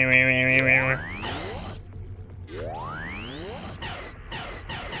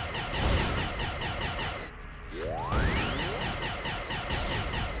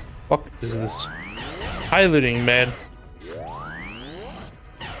 Fuck is this piloting, man?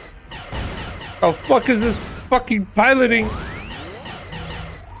 Oh, fuck is this fucking piloting?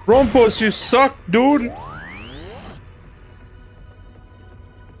 Rumpus, you suck, dude!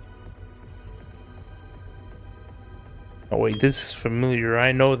 Oh wait, this is familiar.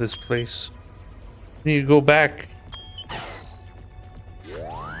 I know this place. I need to go back.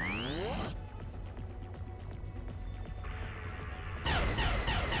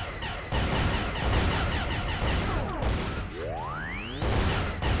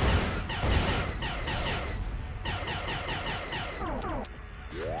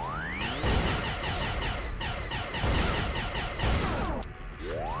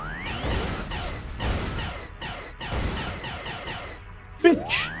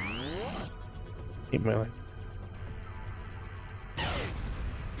 Bitch! Hate my life.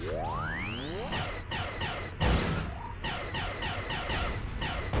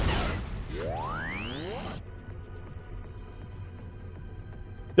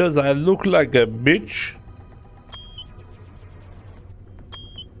 Does I look like a bitch?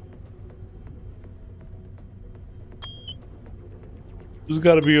 There's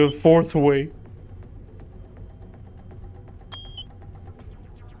gotta be a fourth way.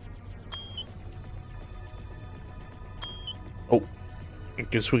 Oh, I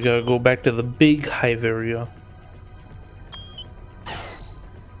guess we gotta go back to the big hive area.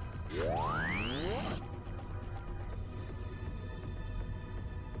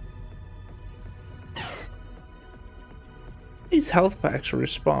 These health packs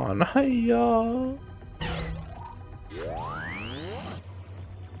respawn. Hiya.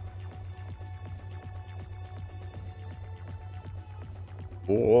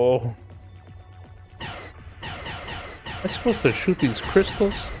 Whoa. Am I supposed to shoot these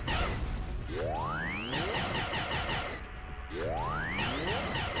crystals?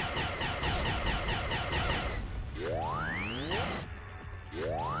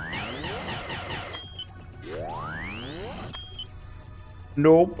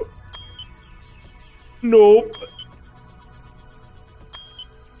 Nope. Nope.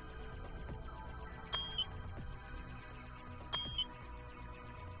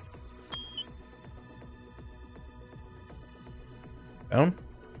 Down?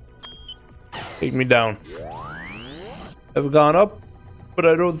 Take me down. I've gone up, but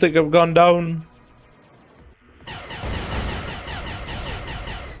I don't think I've gone down.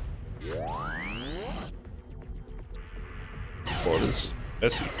 Oh, this is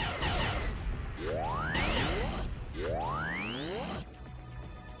messy.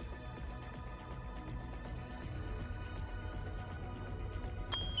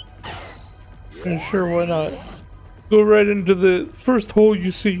 And sure, why not? Go right into the first hole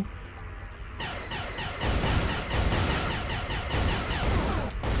you see.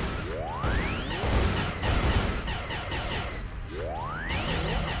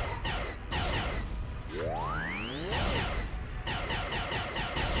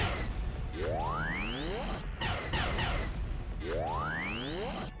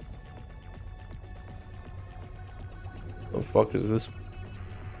 The fuck is this?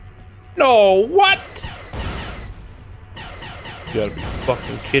 No, what? You gotta be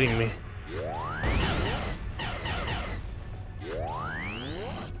fucking kidding me.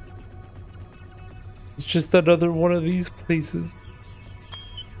 It's just another one of these places.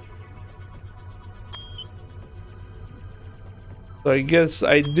 So I guess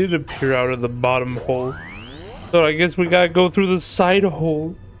I did appear out of the bottom hole. So I guess we gotta go through the side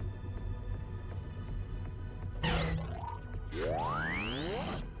hole.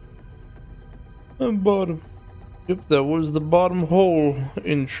 And bottom. Yep, that was the bottom hole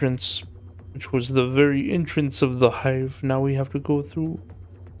entrance, which was the very entrance of the hive. Now we have to go through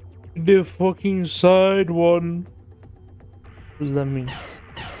the fucking side one. What does that mean?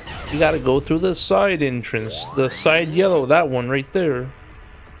 You gotta go through the side entrance, the side yellow, that one right there.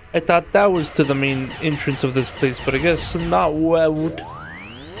 I thought that was to the main entrance of this place, but I guess not. Well,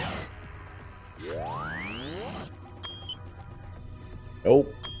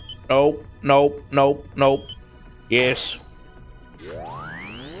 nope, nope, nope, nope, nope. Yes.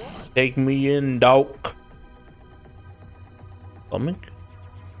 Take me in, dog. Stomach?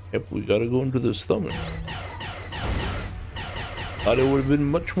 Yep, we gotta go into the stomach. Thought it would have been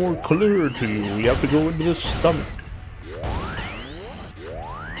much more clear to you. We have to go into the stomach.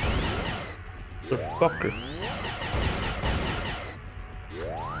 The fucker.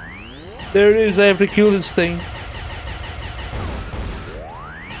 There it is. I have to kill this thing.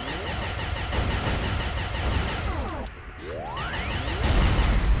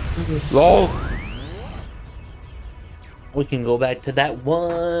 LOL. We can go back to that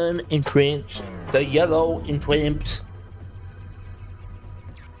one entrance, the yellow entrance.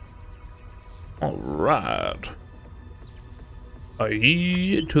 All right.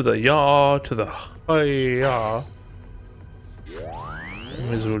 Aye to the ya to the hi-ya.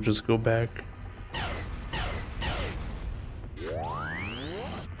 Might as well just go back.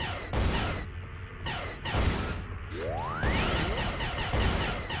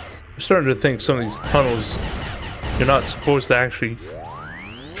 I'm starting to think some of these tunnels, you're not supposed to actually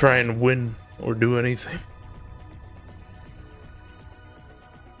try and win or do anything.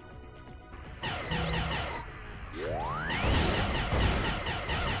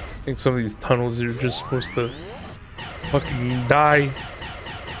 I think some of these tunnels you're just supposed to fucking die.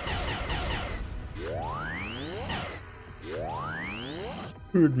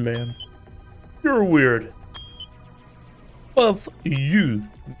 Weird, man. You're weird. Fuck you,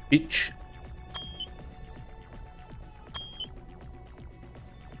 bitch.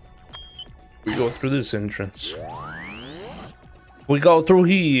 We go through this entrance. We go through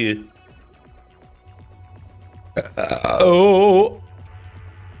here. Oh.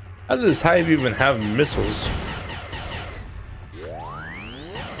 How does this hive even have missiles?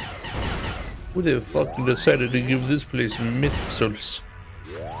 Who the fuck decided to give this place missiles?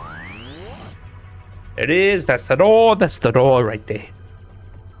 It is, that's the door right there.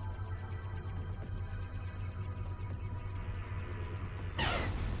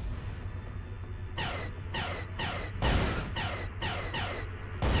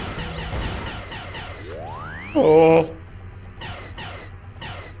 Oh.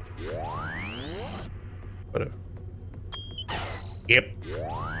 Whatever. Yep.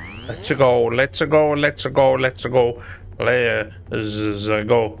 Let's go, let's go, let's go, let's go. Let's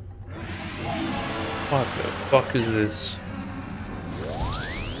go. What the fuck is this?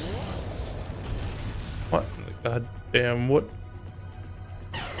 What the goddamn what?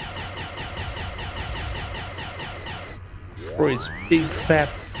 Roy's big fat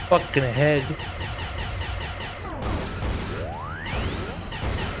fucking head.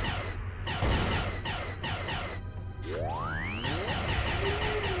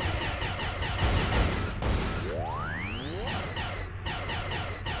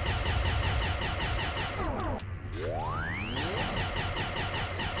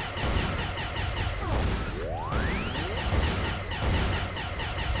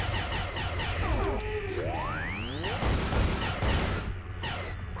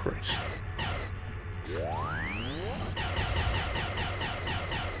 Christ.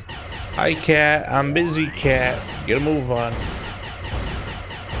 Hi, cat. I'm busy, cat. Get a move on.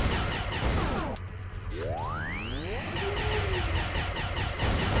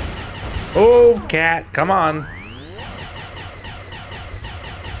 Oh, cat. Come on.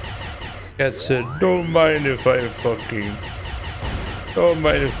 Cat said, don't mind if I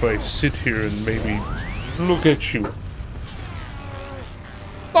sit here and maybe look at you.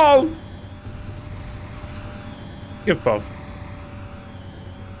 Oh! Get off.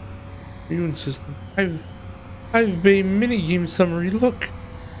 Immune system. I've been minigame summary. Look,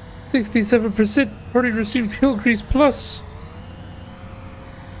 67% party received heal increase plus.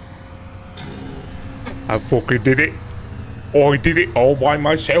 I fucking did it. I did it all by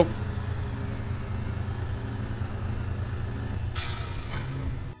myself.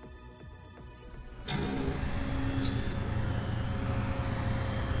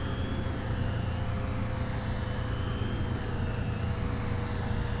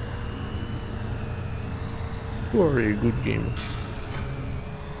 You are a good gamer.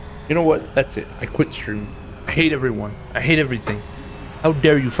 You know what? That's it. I quit streaming. I hate everyone. I hate everything. How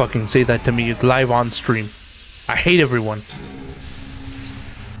dare you fucking say that to me live on stream? I hate everyone.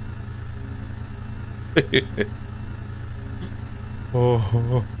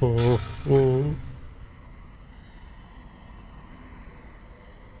 Oh.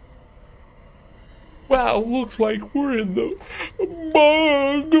 Well, Now looks like we're in the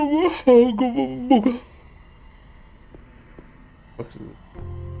bug of a bug. What's it?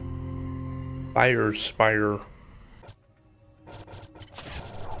 Fire Spire.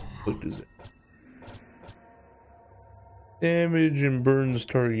 What is it? Damage and burns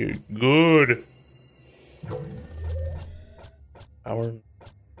target. Good. Power.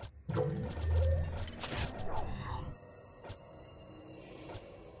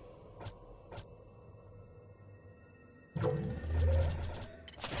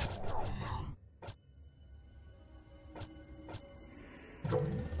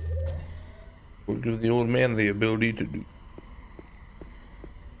 We'll give the old man the ability to do.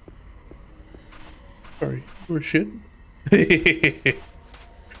 Sorry, you were shit. Thank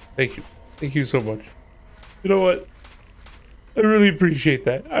you. Thank you so much. You know what? I really appreciate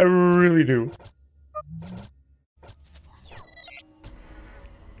that. I really do.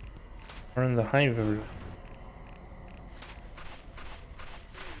 We're in the hive area.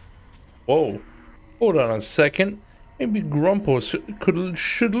 Whoa. Hold on a second. Maybe Grumpos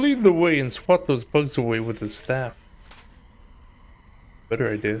should lead the way and swat those bugs away with his staff.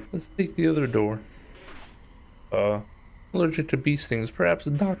 Better idea. Let's take the other door. Allergic to bee stings. Perhaps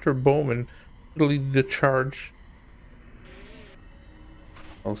Dr. Bowman should lead the charge.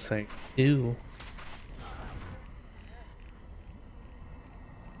 Oh, say, ew.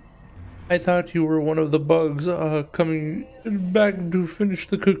 I thought you were one of the bugs, coming back to finish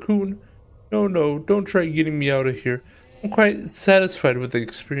the cocoon. No, don't try getting me out of here. I'm quite satisfied with the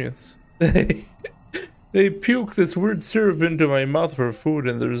experience. They puke this weird syrup into my mouth for food,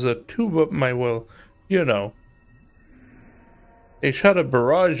 and there's a tube up my well. You know. They shot a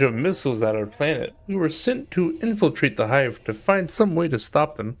barrage of missiles at our planet. We were sent to infiltrate the hive to find some way to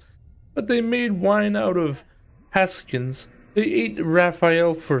stop them. But they made wine out of Haskins. They ate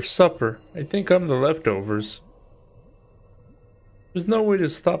Raphael for supper. I think I'm the leftovers. There's no way to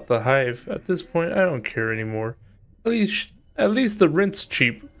stop the hive. At this point, I don't care anymore. At least the rent's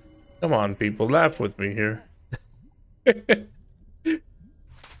cheap. Come on, people, laugh with me here.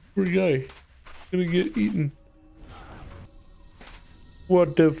 Poor guy. Gonna get eaten.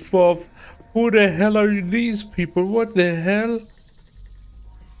 What the fuck? Who the hell are these people? What the hell?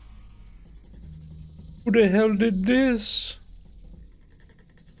 Who the hell did this?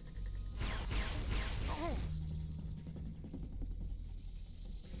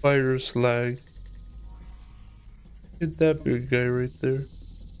 Fire slag. Hit that big guy right there.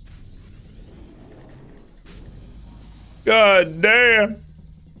 God damn!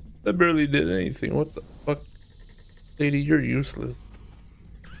 That barely did anything. What the fuck? Lady, you're useless.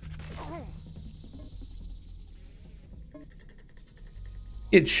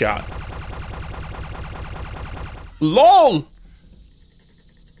 Get shot. LOL!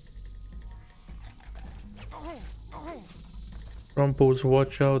 Grumpos,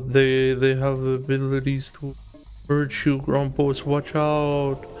 watch out. They have abilities to hurt you. Grumpos, watch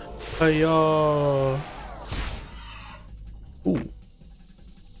out. Hiya. Ooh.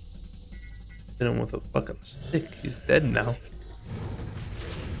 Hit him with a fucking stick. He's dead now.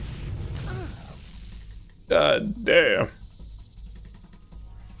 God damn.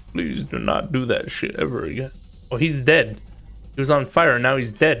 Please do not do that shit ever again. Oh, he's dead. He was on fire, now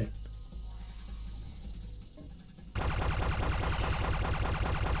he's dead.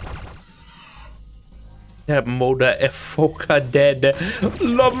 That Moda Efoka dead.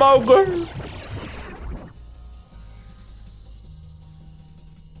 Lamoger.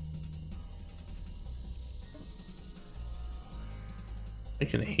 What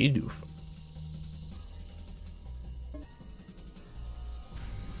can he do?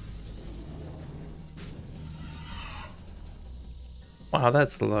 Wow,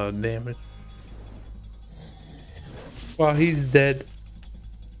 that's a lot of damage. Wow, he's dead.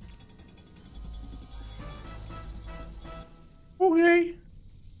 Okay,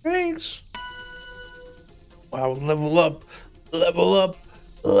 thanks. Wow, level up, level up,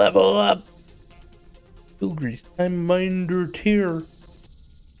 level up. Pilgrims, I'm Minder Tier.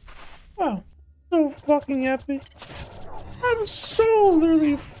 Wow, so fucking epic. I'm so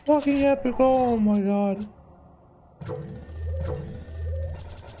literally fucking epic. Oh my god.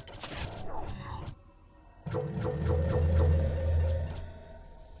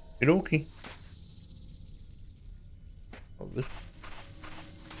 Okay. Oh, this.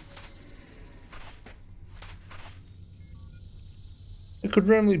 I could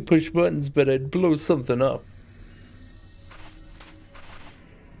randomly push buttons, but I'd blow something up.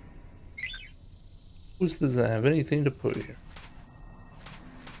 This doesn't have anything to put here.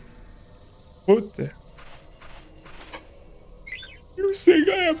 What the? You're sake,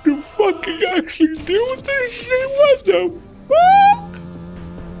 I have to fucking actually deal with this shit. What the fuck?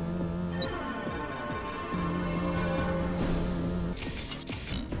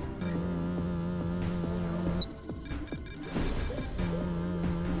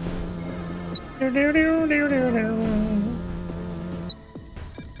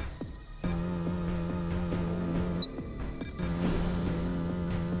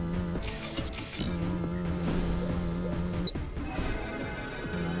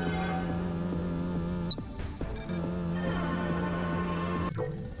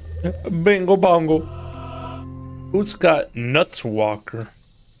 Bingo bongo. Who's got Nuts Walker?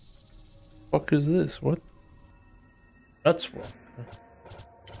 Fuck is this? What? Nuts Walker.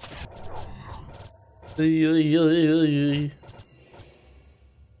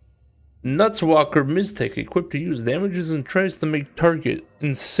 Nuts Walker Mistake equipped to use damages and tries to make target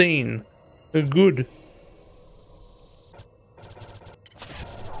insane. Good.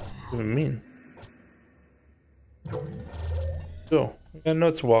 What do you mean? So, we got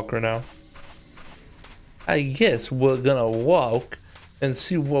Nuts Walker now. I guess we're gonna walk and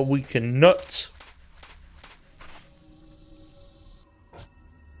see what we can nuts.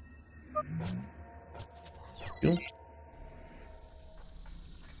 You?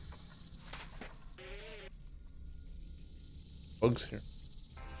 Bugs here.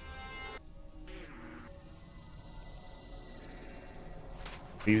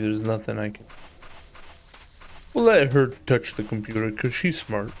 Maybe there's nothing I can. We'll let her touch the computer because she's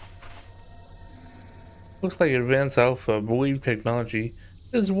smart. Looks like Advanced Alpha Wave technology.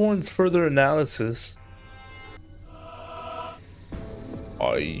 This warrants further analysis.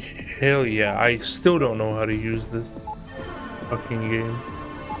 Oh, hell yeah. I still don't know how to use this fucking game.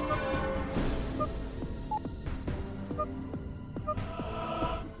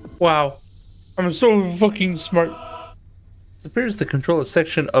 Wow. I'm so fucking smart. This appears to control a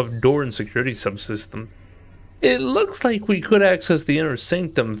section of door and security subsystem. It looks like we could access the inner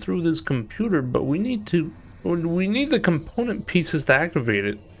sanctum through this computer, but we need the component pieces to activate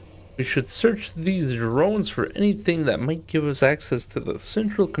it. We should search these drones for anything that might give us access to the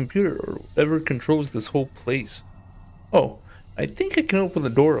central computer or whatever controls this whole place. Oh, I think I can open the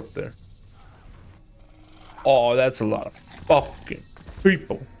door up there. Oh, that's a lot of fucking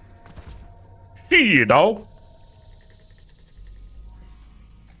people. See you, dog.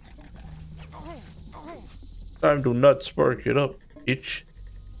 Time to not spark it up, bitch.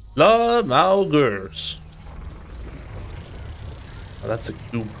 La Malgers. Oh, that's a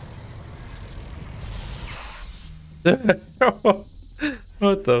cube.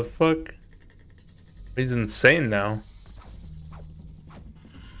 What the fuck? He's insane now.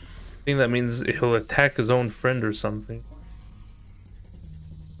 I think that means he'll attack his own friend or something.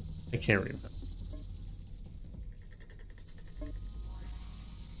 I can't remember.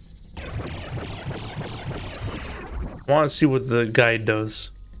 I want to see what the guy does.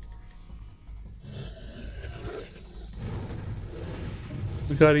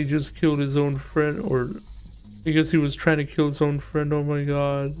 God, he just killed his own friend, or I guess he was trying to kill his own friend. Oh my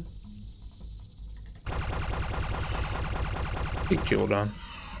god. He killed him.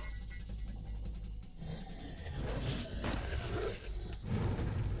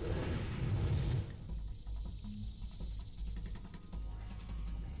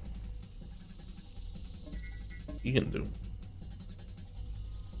 You can do.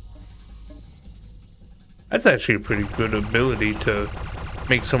 That's actually a pretty good ability to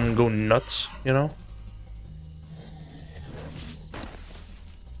make someone go nuts, you know?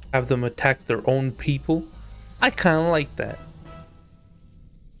 Have them attack their own people. I kind of like that.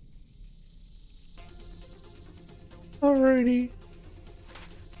 Alrighty.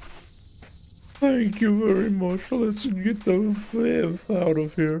 Thank you very much. Let's get the F out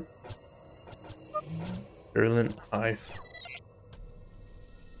of here. Virulent Hive.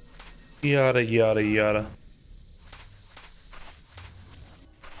 Yada yada yada.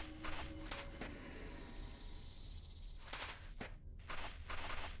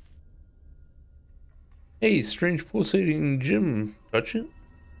 Hey, strange pulsating gem. Touch it?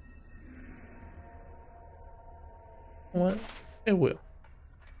 What? It will.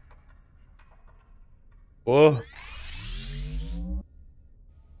 Whoa.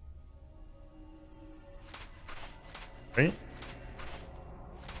 Right?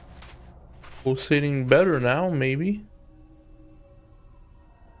 Pulsating better now, maybe.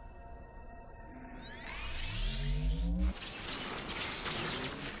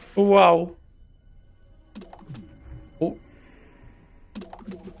 Oh, wow. Oh.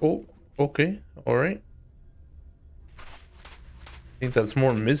 Oh, okay. Alright. I think that's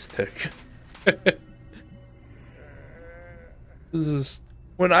more Mystech. This is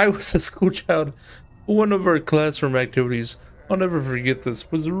when I was a school child. One of our classroom activities, I'll never forget this,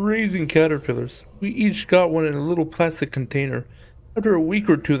 was raising caterpillars. We each got one in a little plastic container. After a week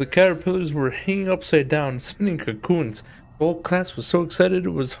or two, the caterpillars were hanging upside down, spinning cocoons. The whole class was so excited it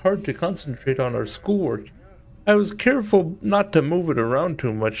was hard to concentrate on our schoolwork. I was careful not to move it around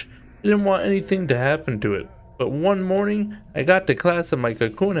too much. I didn't want anything to happen to it. But one morning, I got to class and my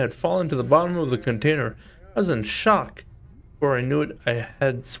cocoon had fallen to the bottom of the container. I was in shock. Before I knew it, I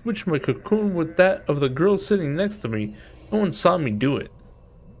had switched my cocoon with that of the girl sitting next to me. No one saw me do it.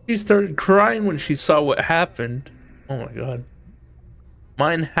 She started crying when she saw what happened. Oh my god.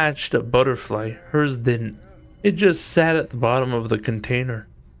 Mine hatched a butterfly. Hers didn't. It just sat at the bottom of the container.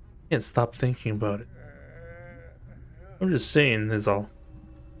 Can't stop thinking about it. I'm just saying is all.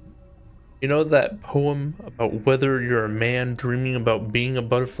 You know that poem about whether you're a man dreaming about being a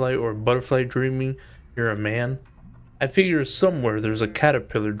butterfly or a butterfly dreaming you're a man? I figure somewhere there's a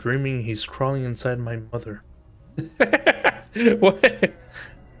caterpillar dreaming he's crawling inside my mother. What?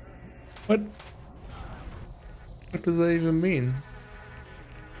 What does that even mean?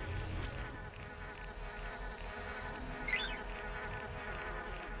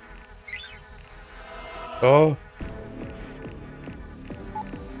 Oh.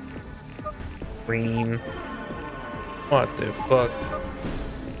 Green. What the fuck?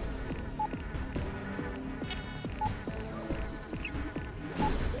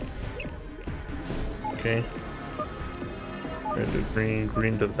 Okay. Red to green,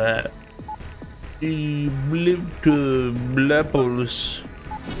 green to that. Blue to blapples.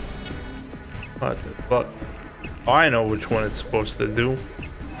 What the fuck? Oh, I know which one it's supposed to do.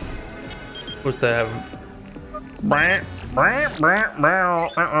 It's supposed to have.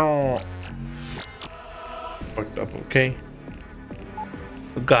 Fucked up, okay.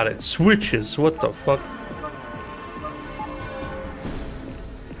 Got it. Switches. What the fuck?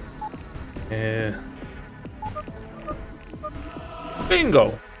 Yeah.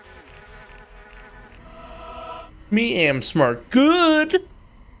 Bingo. Me am smart. Good.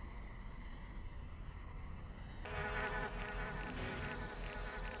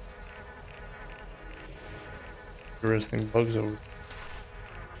 Interesting bugs over.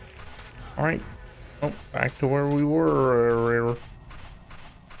 All right. Oh, back to where we were.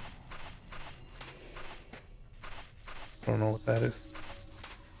 Don't know what that is.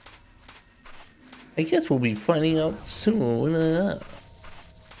 I guess we'll be finding out soon.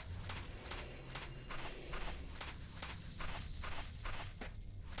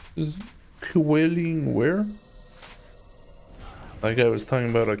 Quelling where? Like I was talking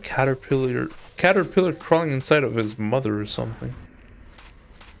about a caterpillar crawling inside of his mother or something.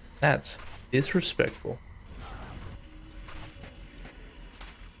 That's disrespectful.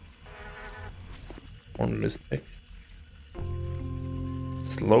 One mistake.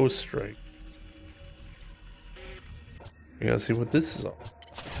 Slow strike. We gotta see what this is all.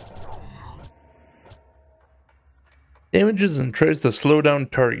 Damages and tries to slow down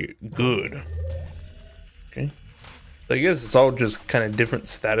target. Good. Okay. So I guess it's all just kind of different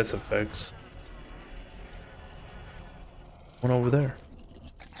status effects. One over there.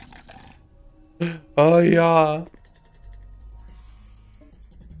 Oh yeah.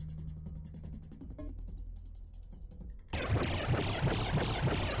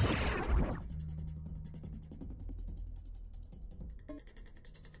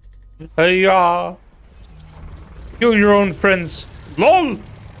 Hey yeah. Kill your own friends. LOL.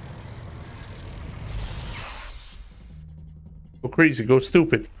 Go crazy, go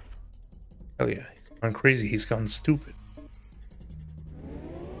stupid. Hell yeah, he's gone crazy, he's gone stupid.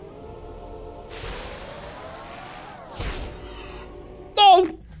 LOL.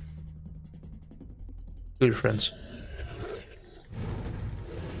 Kill your friends.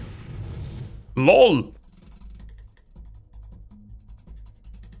 LOL.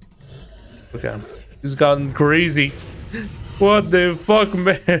 Look at him. He's gotten crazy. What the fuck,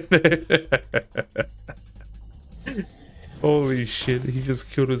 man? Holy shit, he just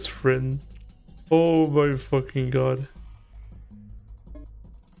killed his friend. Oh my fucking god.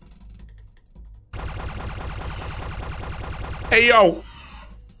 Hey yo!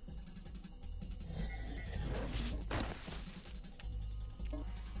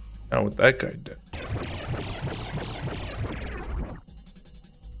 Now what that guy did.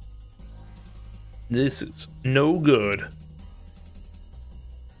 This is no good.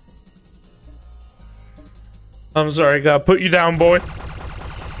 I'm sorry, I gotta put you down, boy.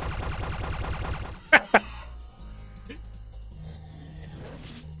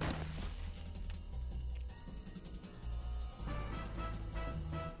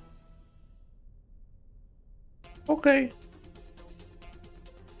 Okay.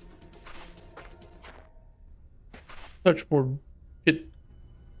 touchboard shit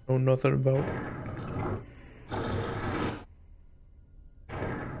know nothing about.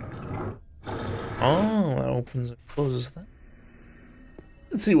 Oh, that opens and closes that.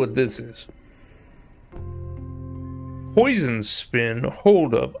 Let's see what this is. Poison spin.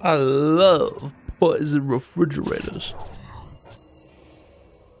 Hold up. I love poison refrigerators.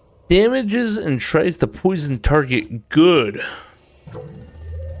 Damages and tries to poison target good.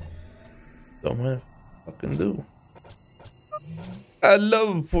 Don't mind if I fucking do. I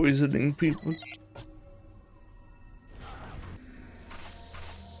love poisoning people.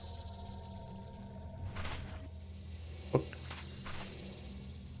 Fuck.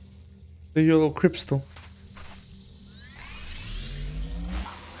 The yellow crystal.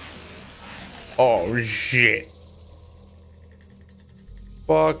 Oh shit.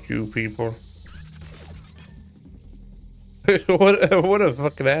 Fuck you people. what a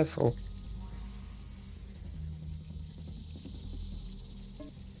fucking asshole.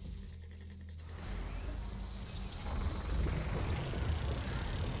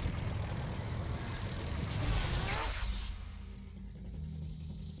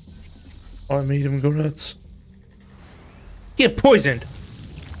 Oh, I made him go nuts. Get poisoned.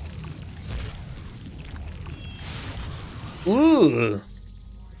 Ooh.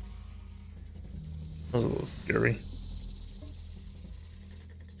 That was a little scary.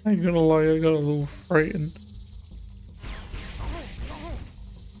 I ain't gonna lie, I got a little frightened.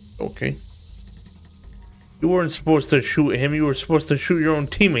 Okay. You weren't supposed to shoot him, you were supposed to shoot your own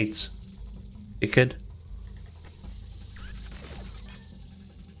teammates, dickhead.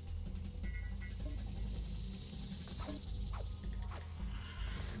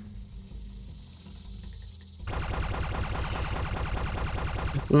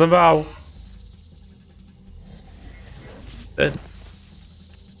 Lamau. Dead.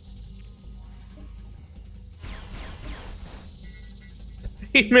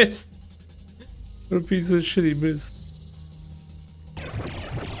 He missed. What a piece of shit he missed.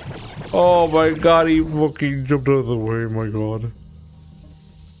 Oh my god, he fucking jumped out of the way, my god.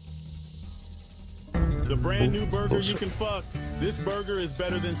 The brand new burger you can fuck. This burger is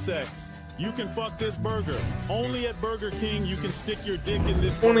better than sex. You can fuck this burger. Only at Burger King you can stick your dick in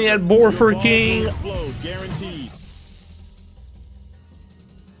this burger. Only at Burger King. Explode, guaranteed.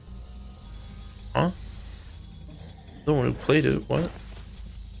 Huh? The one who played it, what?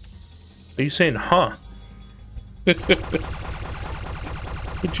 Are you saying, huh?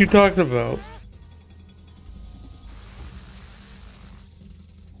 What you talking about?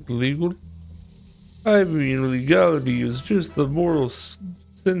 Legal? I mean, legality is just the moral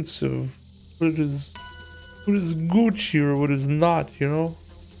sense of what is Gucci or what is not, you know?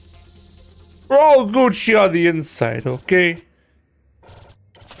 We're all Gucci on the inside, okay?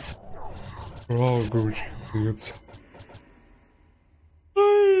 We're all Gucci on the inside.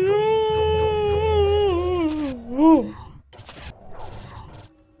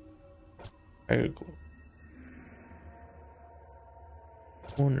 I gotta go.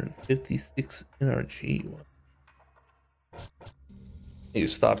 456 NRG. You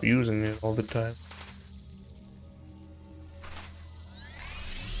stop using it all the time.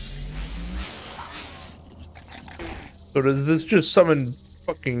 So does this just summon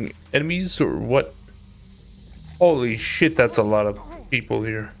fucking enemies or what? Holy shit, that's a lot of people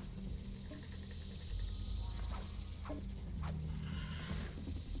here.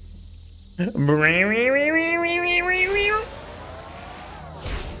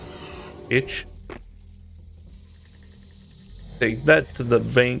 Bitch. Take that to the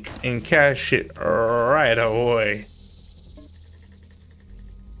bank and cash it right away.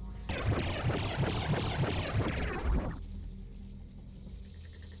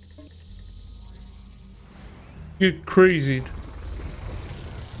 Get crazy.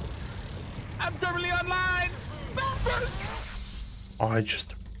 I'm terminally online. Oh, I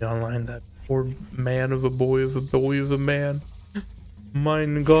just online that poor man of a boy of a man.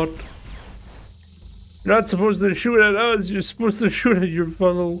 Mein Gott. You're not supposed to shoot at us, you're supposed to shoot at your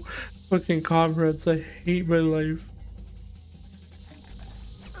fellow fucking comrades. I hate my life.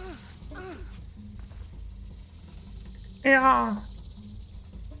 Yeah.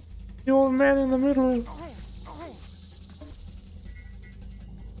 The old man in the middle.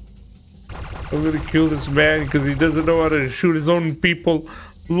 I'm gonna kill this man because he doesn't know how to shoot his own people.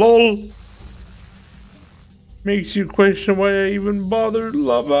 LOL. Makes you question why I even bothered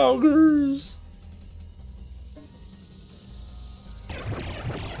Love Augers.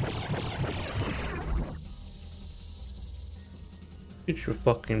 Get your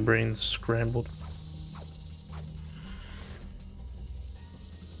fucking brains scrambled.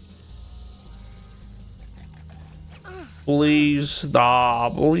 please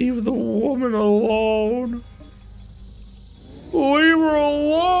stop. Leave the woman alone. Leave her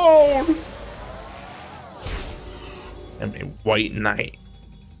alone. I mean, White Knight.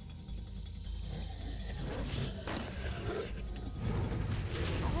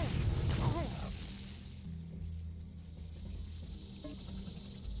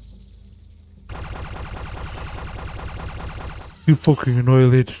 You fucking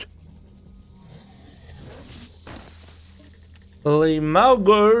annihilated. Les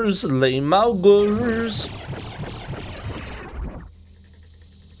Maugers, Les Maugers.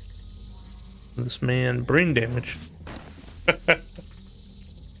 This man, brain damage.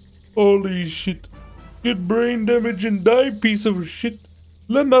 Holy shit. Get brain damage and die, piece of shit.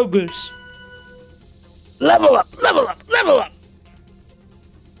 Les Maugers. Level up, level up, level up.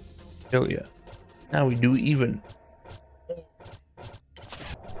 Hell yeah. Now we do even.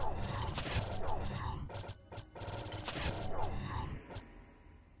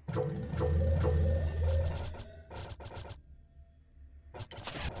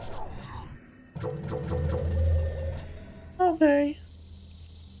 Okay.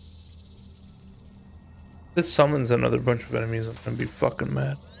 This summons another bunch of enemies. I'm gonna be fucking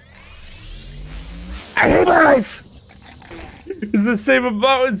mad. I hate my life! It's the same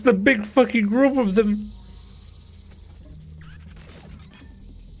amount, it's the big fucking group of them.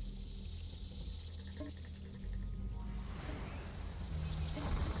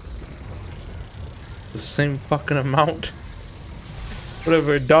 The same fucking amount. What have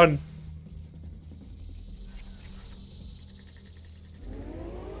I done?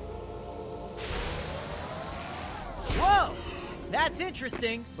 Whoa! That's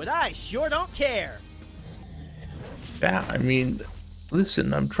interesting, but I sure don't care. Yeah, I mean,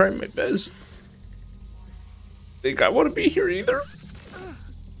 listen, I'm trying my best. Think I want to be here either?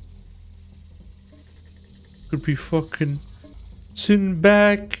 Could be fucking sitting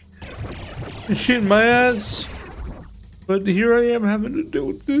back and shitting my ass. But here I am having to deal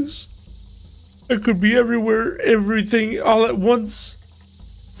with this. I could be everywhere, everything, all at once.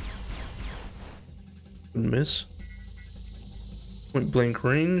 Good miss. Point blank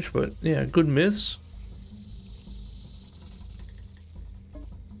range, but yeah, good miss.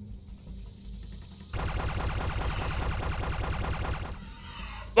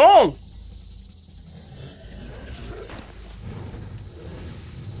 Oh!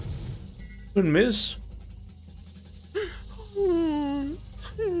 Good miss.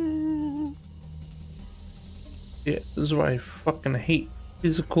 Yeah, this is why I fucking hate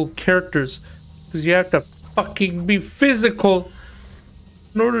physical characters. Because you have to fucking be physical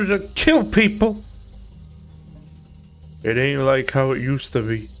in order to kill people. It ain't like how it used to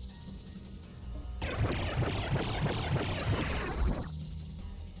be.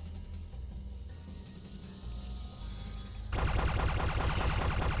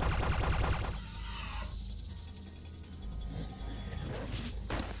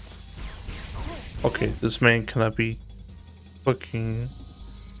 Okay, this man cannot be fucking...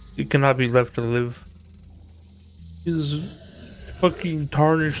 He cannot be left to live. He's fucking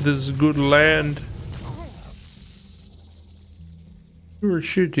tarnished this good land. You're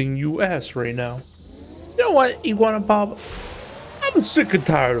shitting you ass right now. You know what, Iguana Bob? I'm sick and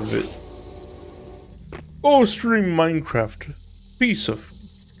tired of it. Go stream Minecraft. Piece of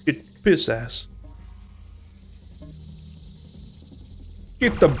shit piss ass.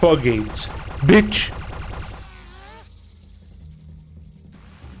 Get the bug aids, bitch.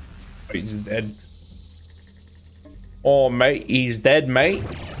 He's dead. Oh, mate, he's dead, mate.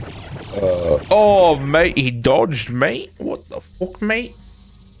 Oh, mate, he dodged, mate. What the fuck, mate?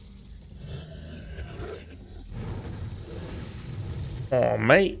 Oh,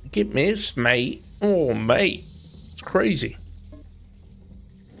 mate, get missed, mate. Oh, mate, it's crazy.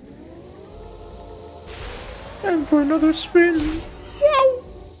 And for another spin. Wow.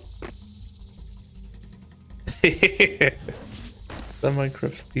 That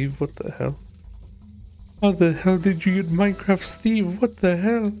Minecraft Steve, what the hell? How the hell did you get Minecraft Steve? What the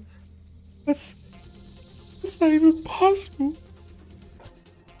hell? That's not even possible.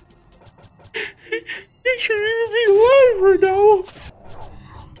 He shouldn't even be alive right now.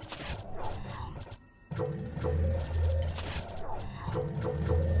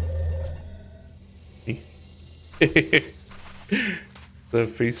 The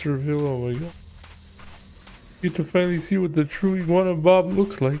face reveal, oh my god. You get to finally see what the true Iguana Bob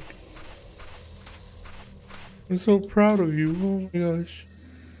looks like. I'm so proud of you, oh my gosh.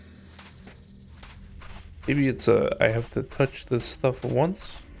 Maybe it's I have to touch this stuff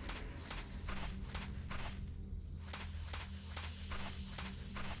once.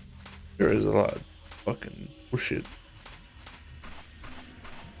 There is a lot of fucking bullshit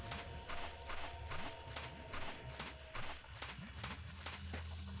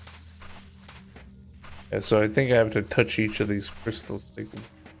Yeah, so I think I have to touch each of these crystals.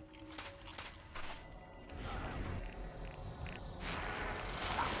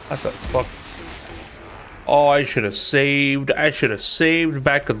 What the fuck? Oh, I should have saved. I should have saved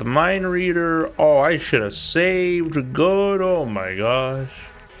back at the mind reader. Oh, I should have saved good. Oh my gosh.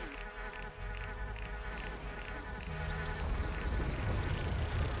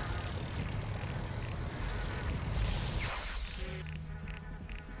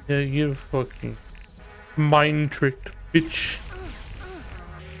 Yeah, you fucking mind tricked bitch.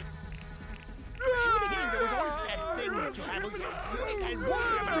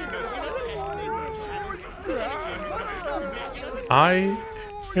 I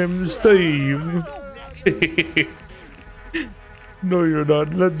am Steve. No, you're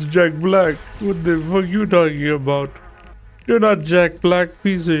not. That's Jack Black. What the fuck you talking about? You're not Jack Black,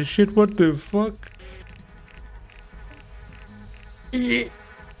 piece of shit. What the fuck? Yeah.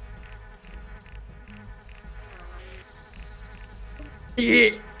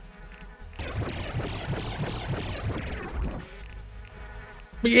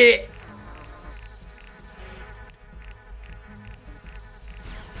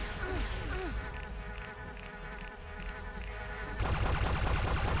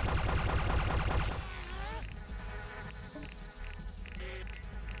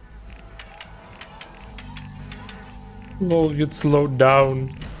 Lol, get slowed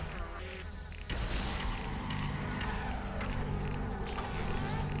down.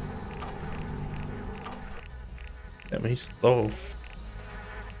 Damn, he's slow.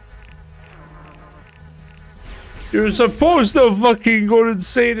 You're supposed to fucking go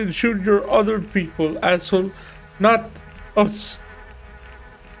insane and shoot your other people, asshole. Not us.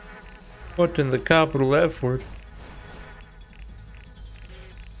 What in the capital F word?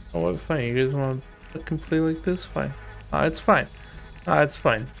 Oh, what, fine. You guys want to fucking play like this? Fine. It's fine. It's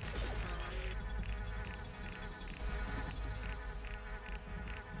fine.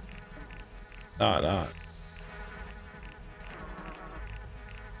 Nah.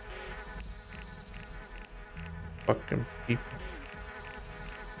 Fucking people.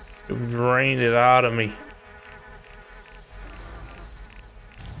 You drained it out of me.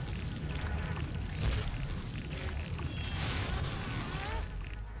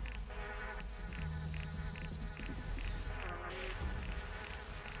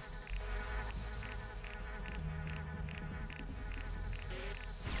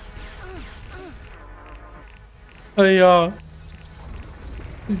 I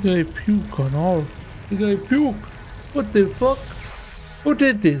think I puke on all. I think I puke. What the fuck? Who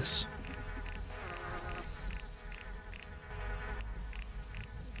did this?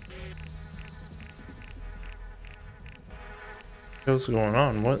 What's going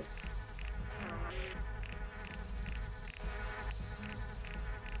on? What?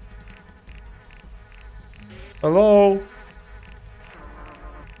 Hello?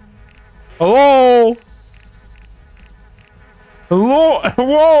 Hello? Hello?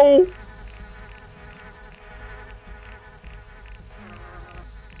 Hello?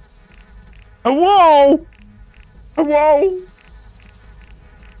 Hello? Hello?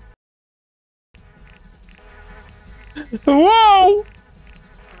 Hello?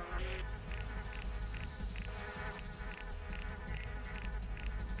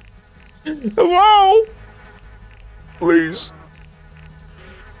 Hello? Please.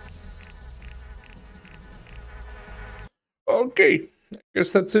 Okay, I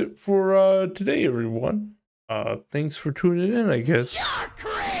guess that's it for today, everyone. Thanks for tuning in, I guess.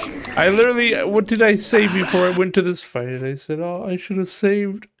 I literally, what did I say before I went to this fight? I said, oh, I should have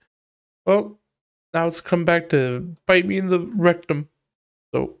saved. Well, now it's come back to bite me in the rectum.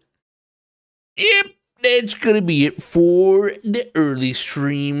 So, yep, that's gonna be it for the early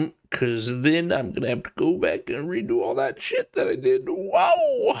stream. Because then I'm gonna have to go back and redo all that shit that I did.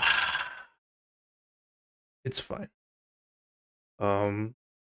 Wow. It's fine.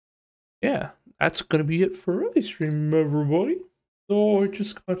 Yeah, that's gonna be it for early stream, everybody. Oh, I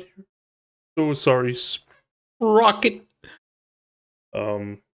just got here. So sorry, Sprocket.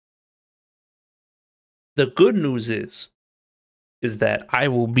 The good news is that I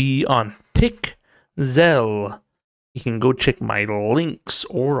will be on Pixel. You can go check my links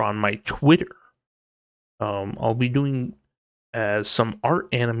or on my Twitter. I'll be doing some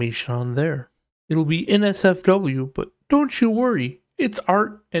art animation on there. It'll be NSFW, but don't you worry. It's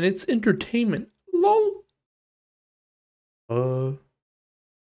art and it's entertainment. LOL.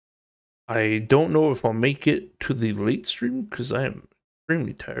 I don't know if I'll make it to the late stream because I am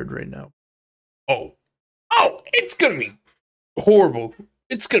extremely tired right now. Oh, it's gonna be horrible.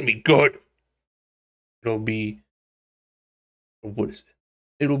 It's gonna be good. It'll be, what is it?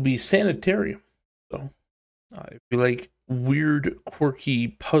 It'll be Sanitarium. So If you like weird, quirky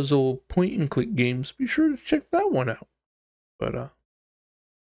puzzle point-and-click games, be sure to check that one out. But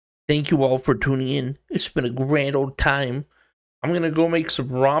thank you all for tuning in. It's been a grand old time. I'm gonna go make some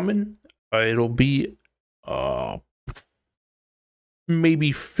ramen. It'll be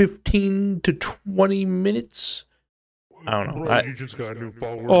maybe 15 to 20 minutes. I don't know. Bro, you just got a new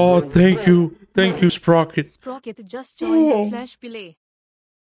follower. Oh, thank you. Thank you, Sprocket. Sprocket just joined the Flash Belay.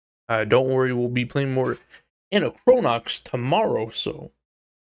 Don't worry, we'll be playing more Anachronox tomorrow, so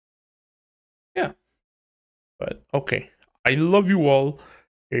yeah. But okay. I love you all.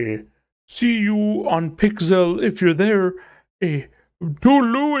 See you on Pixel if you're there.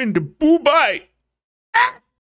 Toodaloo and boo-bye.